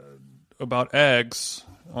about eggs.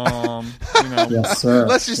 Yes, sir.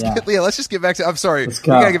 Let's just get back to. I'm sorry, we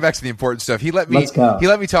go. gotta get back to the important stuff. He let me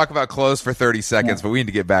talk about clothes for 30 seconds, but we need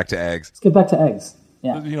to get back to eggs. Let's get back to eggs.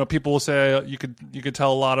 Yeah. People will say you could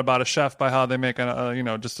tell a lot about a chef by how they make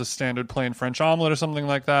just a standard plain French omelet or something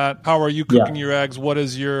like that. How are you cooking your eggs? What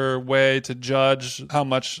is your way to judge how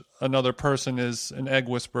much another person is an egg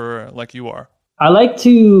whisperer like you are? I like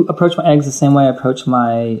to approach my eggs the same way I approach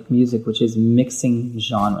my music, which is mixing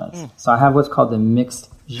genres. So I have what's called the mixed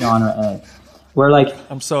genre egg, where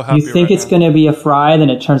I'm so happy you think it's going to be a fry, then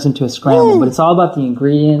it turns into a scramble. But it's all about the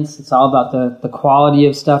ingredients. It's all about the quality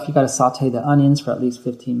of stuff. You got to saute the onions for at least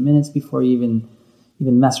 15 minutes before you even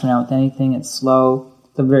mess around with anything. It's slow.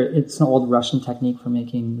 It's an old Russian technique for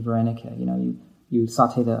making varenika. You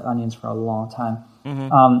saute the onions for a long time.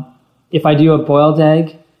 If I do a boiled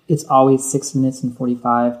egg, it's always 6 minutes and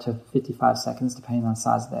 45 to 55 seconds, depending on the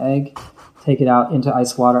size of the egg. Take it out into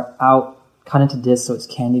ice water, cut into discs so it's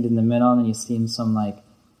candied in the middle, and then you steam some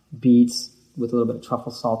beets with a little bit of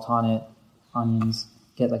truffle salt on it, onions.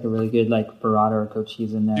 Get a really good burrata or goat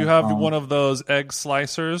cheese in there. Do you have one of those egg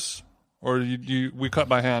slicers, or we cut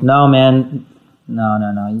by hand? No, man.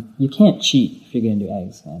 No. You can't cheat if you're going to do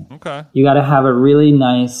eggs, man. Okay. You got to have a really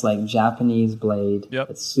nice Japanese blade. Yep.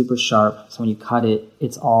 It's super sharp, so when you cut it,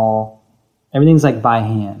 everything's by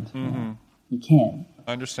hand. You can't.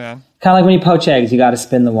 I understand. Kind of like when you poach eggs, you got to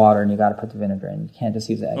spin the water and you got to put the vinegar in. You can't just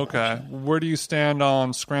use the egg. Okay. Where do you stand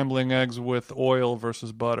on scrambling eggs with oil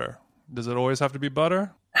versus butter? Does it always have to be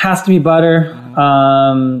butter? Has to be butter.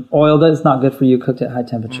 Oil is not good for you cooked at high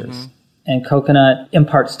temperatures. And coconut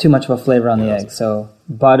imparts too much of a flavor on the egg. So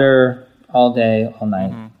butter all day, all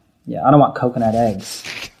night. Yeah, I don't want coconut eggs.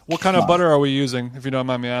 What kind of butter are we using, if you don't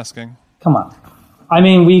mind me asking? Come on. I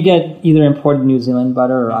mean, we get either imported New Zealand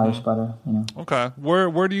butter or Irish butter. Okay.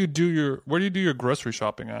 Where do you do your grocery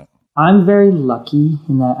shopping at? I'm very lucky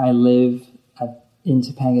in that I live in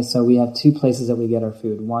Topanga, so we have two places that we get our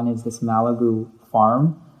food. One is this Malibu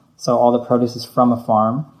farm, so all the produce is from a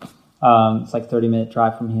farm. It's 30-minute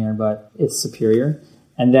drive from here, but it's superior.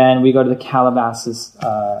 And then we go to the Calabasas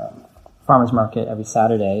farmers market every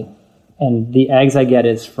Saturday, and the eggs I get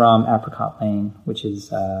is from Apricot Lane, which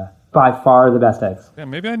is by far the best eggs. Yeah,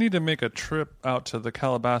 maybe I need to make a trip out to the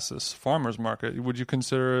Calabasas farmers market. Would you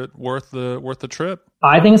consider it worth the trip?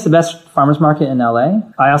 I think it's the best farmers market in LA.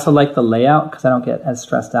 I also like the layout because I don't get as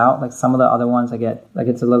stressed out. Like some of the other ones I get,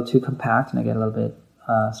 it's a little too compact and I get a little bit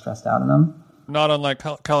stressed out in them. Not unlike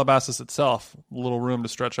Calabasas itself, a little room to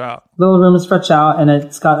stretch out. Little room to stretch out, and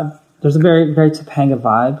there's a very, very Topanga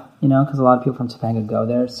vibe, because a lot of people from Topanga go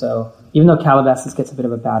there. So even though Calabasas gets a bit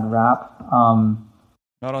of a bad rap,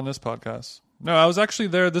 not on this podcast. No, I was actually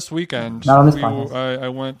there this weekend. Not on this podcast. I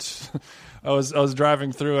went. I was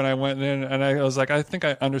driving through, and I went in, and I was like, I think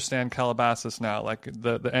I understand Calabasas now, like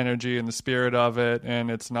the energy and the spirit of it, and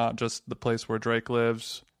it's not just the place where Drake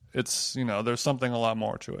lives. It's, there's something a lot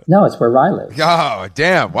more to it. No, it's where Rhye lives. Oh,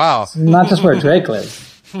 damn! Wow. It's not just where Drake lives.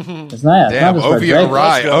 It's not. Damn, it's not just OVO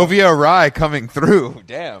Rhye. OVO Rhye coming through.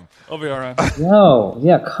 Damn. OVO Rhye. Yo,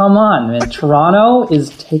 yeah, come on, man. Toronto is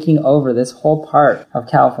taking over this whole part of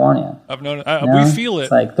California. I've known it. We feel it.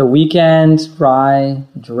 It's like The Weeknd, Rhye,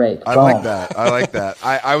 Drake. I like that.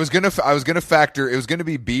 I was gonna factor. It was gonna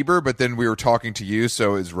be Bieber, but then we were talking to you,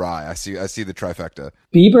 so it's Rhye. I see the trifecta.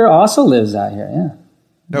 Bieber also lives out here. Yeah.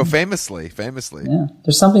 No, famously. Yeah,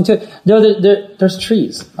 there's something to it. No, there's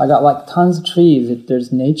trees. I got tons of trees.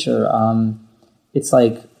 There's nature. It's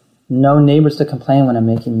no neighbors to complain when I'm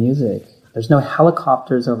making music. There's no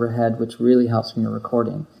helicopters overhead, which really helps when you're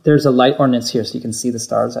recording. There's a light ordinance here, so you can see the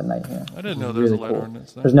stars at night here. I didn't know there was a light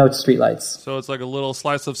ordinance there. There's no street lights. So it's like a little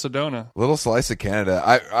slice of Sedona. Little slice of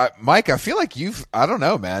Canada. Mike, I feel like I don't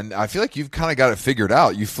know, man. I feel like you've kind of got it figured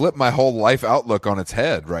out. You flipped my whole life outlook on its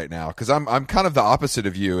head right now, because I'm kind of the opposite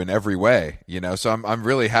of you in every way, So I'm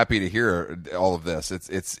really happy to hear all of this.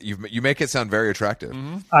 You make it sound very attractive.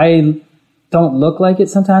 Mm-hmm. I don't look like it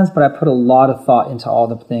sometimes, but I put a lot of thought into all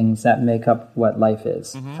the things that make up what life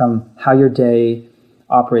is, from how your day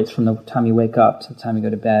operates from the time you wake up to the time you go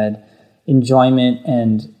to bed. Enjoyment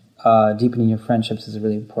and deepening your friendships is a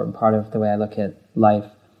really important part of the way I look at life.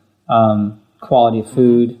 Quality of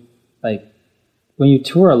food. When you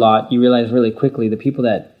tour a lot, you realize really quickly the people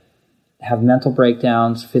that have mental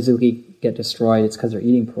breakdowns, physically get destroyed, it's because they're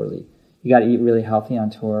eating poorly. You got to eat really healthy on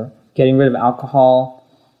tour. Getting rid of alcohol.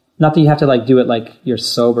 Not that you have to do it you're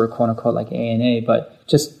sober, quote unquote, like A&A, but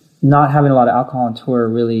just not having a lot of alcohol on tour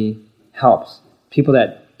really helps. People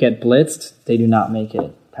that get blitzed, they do not make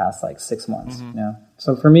it. past like 6 months.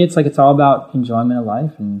 So for me, it's like it's all about enjoyment of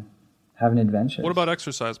life and having adventures. What about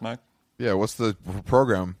exercise, Mike? Yeah, what's the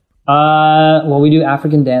program? Well, we do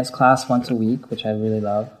African dance class once a week, which I really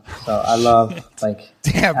love. So I love like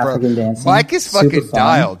African dancing. Mike is Super fucking fun.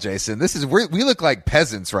 dialed, Jason. We look like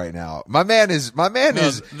peasants right now. My man is.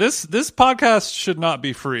 This podcast should not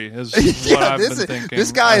be free. Is what I've been thinking.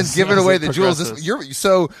 This guy is giving away the jewels.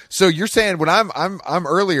 So you're saying when I'm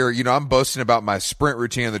earlier, I'm boasting about my sprint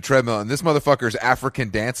routine on the treadmill, and this motherfucker's African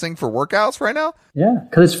dancing for workouts right now. Yeah,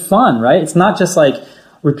 because it's fun, right? It's not just like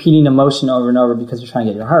repeating a motion over and over because you're trying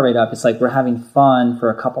to get your heart rate up. It's like we're having fun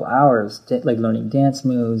for a couple hours, like learning dance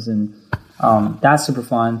moves, and that's super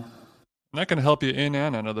fun. And that can help you in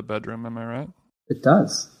and out of the bedroom, am I right? It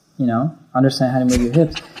does. Understand how to move your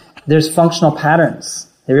hips. There's functional patterns.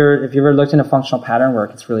 If you ever looked into functional pattern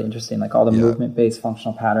work, it's really interesting. Like all the movement-based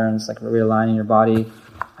functional patterns, like realigning your body.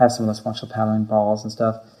 I have some of those functional pattern balls and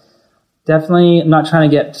stuff. Definitely, I'm not trying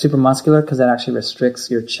to get super muscular because that actually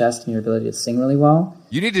restricts your chest and your ability to sing really well.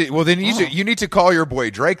 You need to. Well, then you need to call your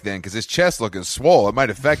boy Drake then, because his chest looking swole. It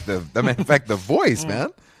might affect the voice,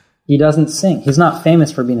 man. He doesn't sing. He's not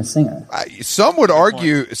famous for being a singer. Some would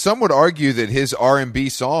argue that his R&B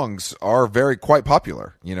songs are quite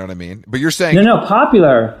popular. You know what I mean? But you're saying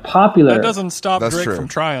popular. That doesn't stop That's Drake true. from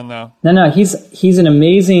trying, though. No, he's an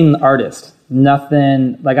amazing artist.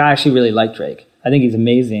 Nothing like I actually really like Drake. I think he's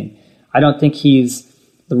amazing. I don't think he's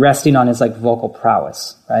resting on his like vocal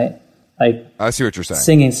prowess, right? Like I see what you're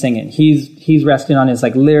saying. Singing. He's resting on his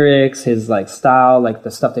like lyrics, his like style, like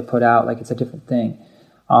the stuff they put out. Like it's a different thing.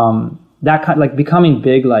 That kind like becoming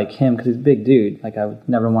big like him because he's a big dude. Like I would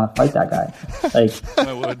never want to fight that guy. Like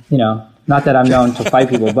I would. Not that I'm known to fight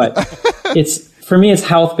people, but for me it's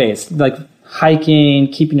health based. Like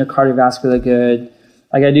hiking, keeping your cardiovascular good.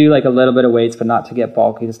 Like I do like a little bit of weights, but not to get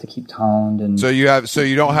bulky, just to keep toned. And so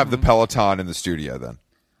you don't have the Peloton in the studio then?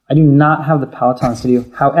 I do not have the Peloton studio.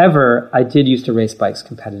 However, I did used to race bikes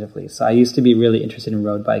competitively, so I used to be really interested in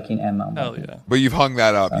road biking and mountain biking. Hell yeah! But you've hung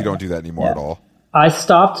that up. You don't do that anymore at all. I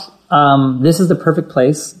stopped. This is the perfect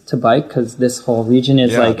place to bike because this whole region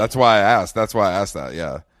is like. That's why I asked. that.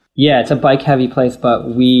 Yeah. Yeah, it's a bike heavy place, but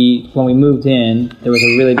when we moved in, there was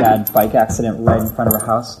a really bad bike accident right in front of our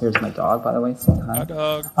house. Here's my dog, by the way. Say hi. Hi,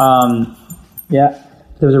 dog. Yeah,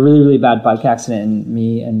 there was a really, really bad bike accident, and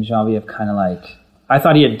me and Genevieve kind of like, I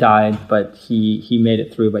thought he had died, but he made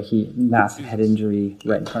it through, but massive head injury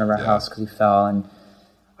right in front of our house because he fell. And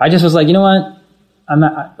I just was like, you know what?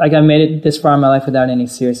 I made it this far in my life without any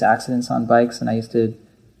serious accidents on bikes, and I used to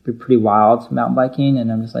be pretty wild mountain biking,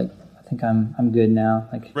 and I'm just like, I think I'm good now.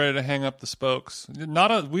 Like ready to hang up the spokes.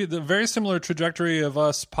 The very similar trajectory of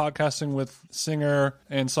us podcasting with singer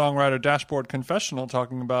and songwriter Dashboard Confessional,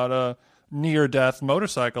 talking about a near-death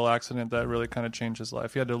motorcycle accident that really kind of changed his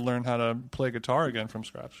life. He had to learn how to play guitar again from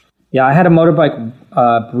scratch. Yeah, I had a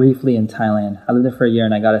motorbike briefly in Thailand. I lived there for a year,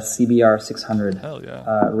 and I got a CBR 600 Hell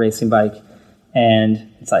yeah. Racing bike,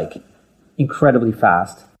 and it's like incredibly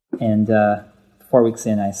fast. And 4 weeks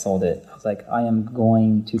in, I sold it. I was like, I am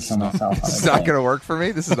going to kill myself. This is not going to work for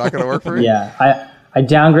me. This is not going to work for me. Yeah, I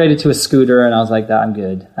downgraded to a scooter, and I was like, I'm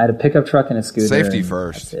good. I had a pickup truck and a scooter. Safety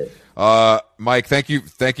first. That's it. Mike, thank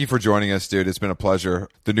you for joining us, dude. It's been a pleasure.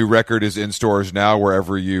 The new record is in stores now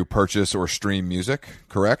wherever you purchase or stream music,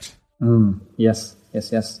 correct? Yes.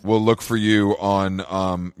 We'll look for you on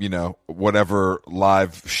whatever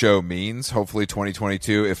live show means, hopefully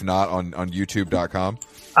 2022, if not on youtube.com.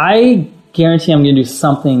 I guarantee I'm going to do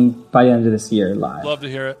something by the end of this year live. Love to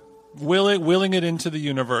hear it. Willing it into the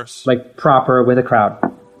universe. Like proper with a crowd.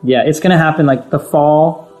 Yeah, it's going to happen like the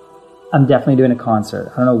fall. I'm definitely doing a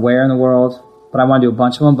concert. I don't know where in the world, but I want to do a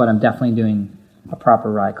bunch of them, but I'm definitely doing a proper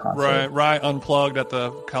Rhye concert. Rhye unplugged at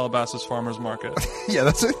the Calabasas Farmers Market. Yeah,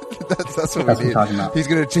 that's what we're talking about. He's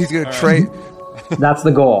gonna trade. That's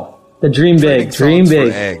the goal. The dream big. For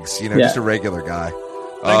eggs, just a regular guy.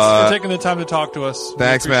 Thanks for taking the time to talk to us.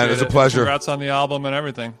 Thanks, man. It was a pleasure. Congrats on the album and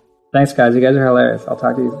everything. Thanks, guys. You guys are hilarious. I'll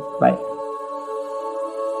talk to you. Bye.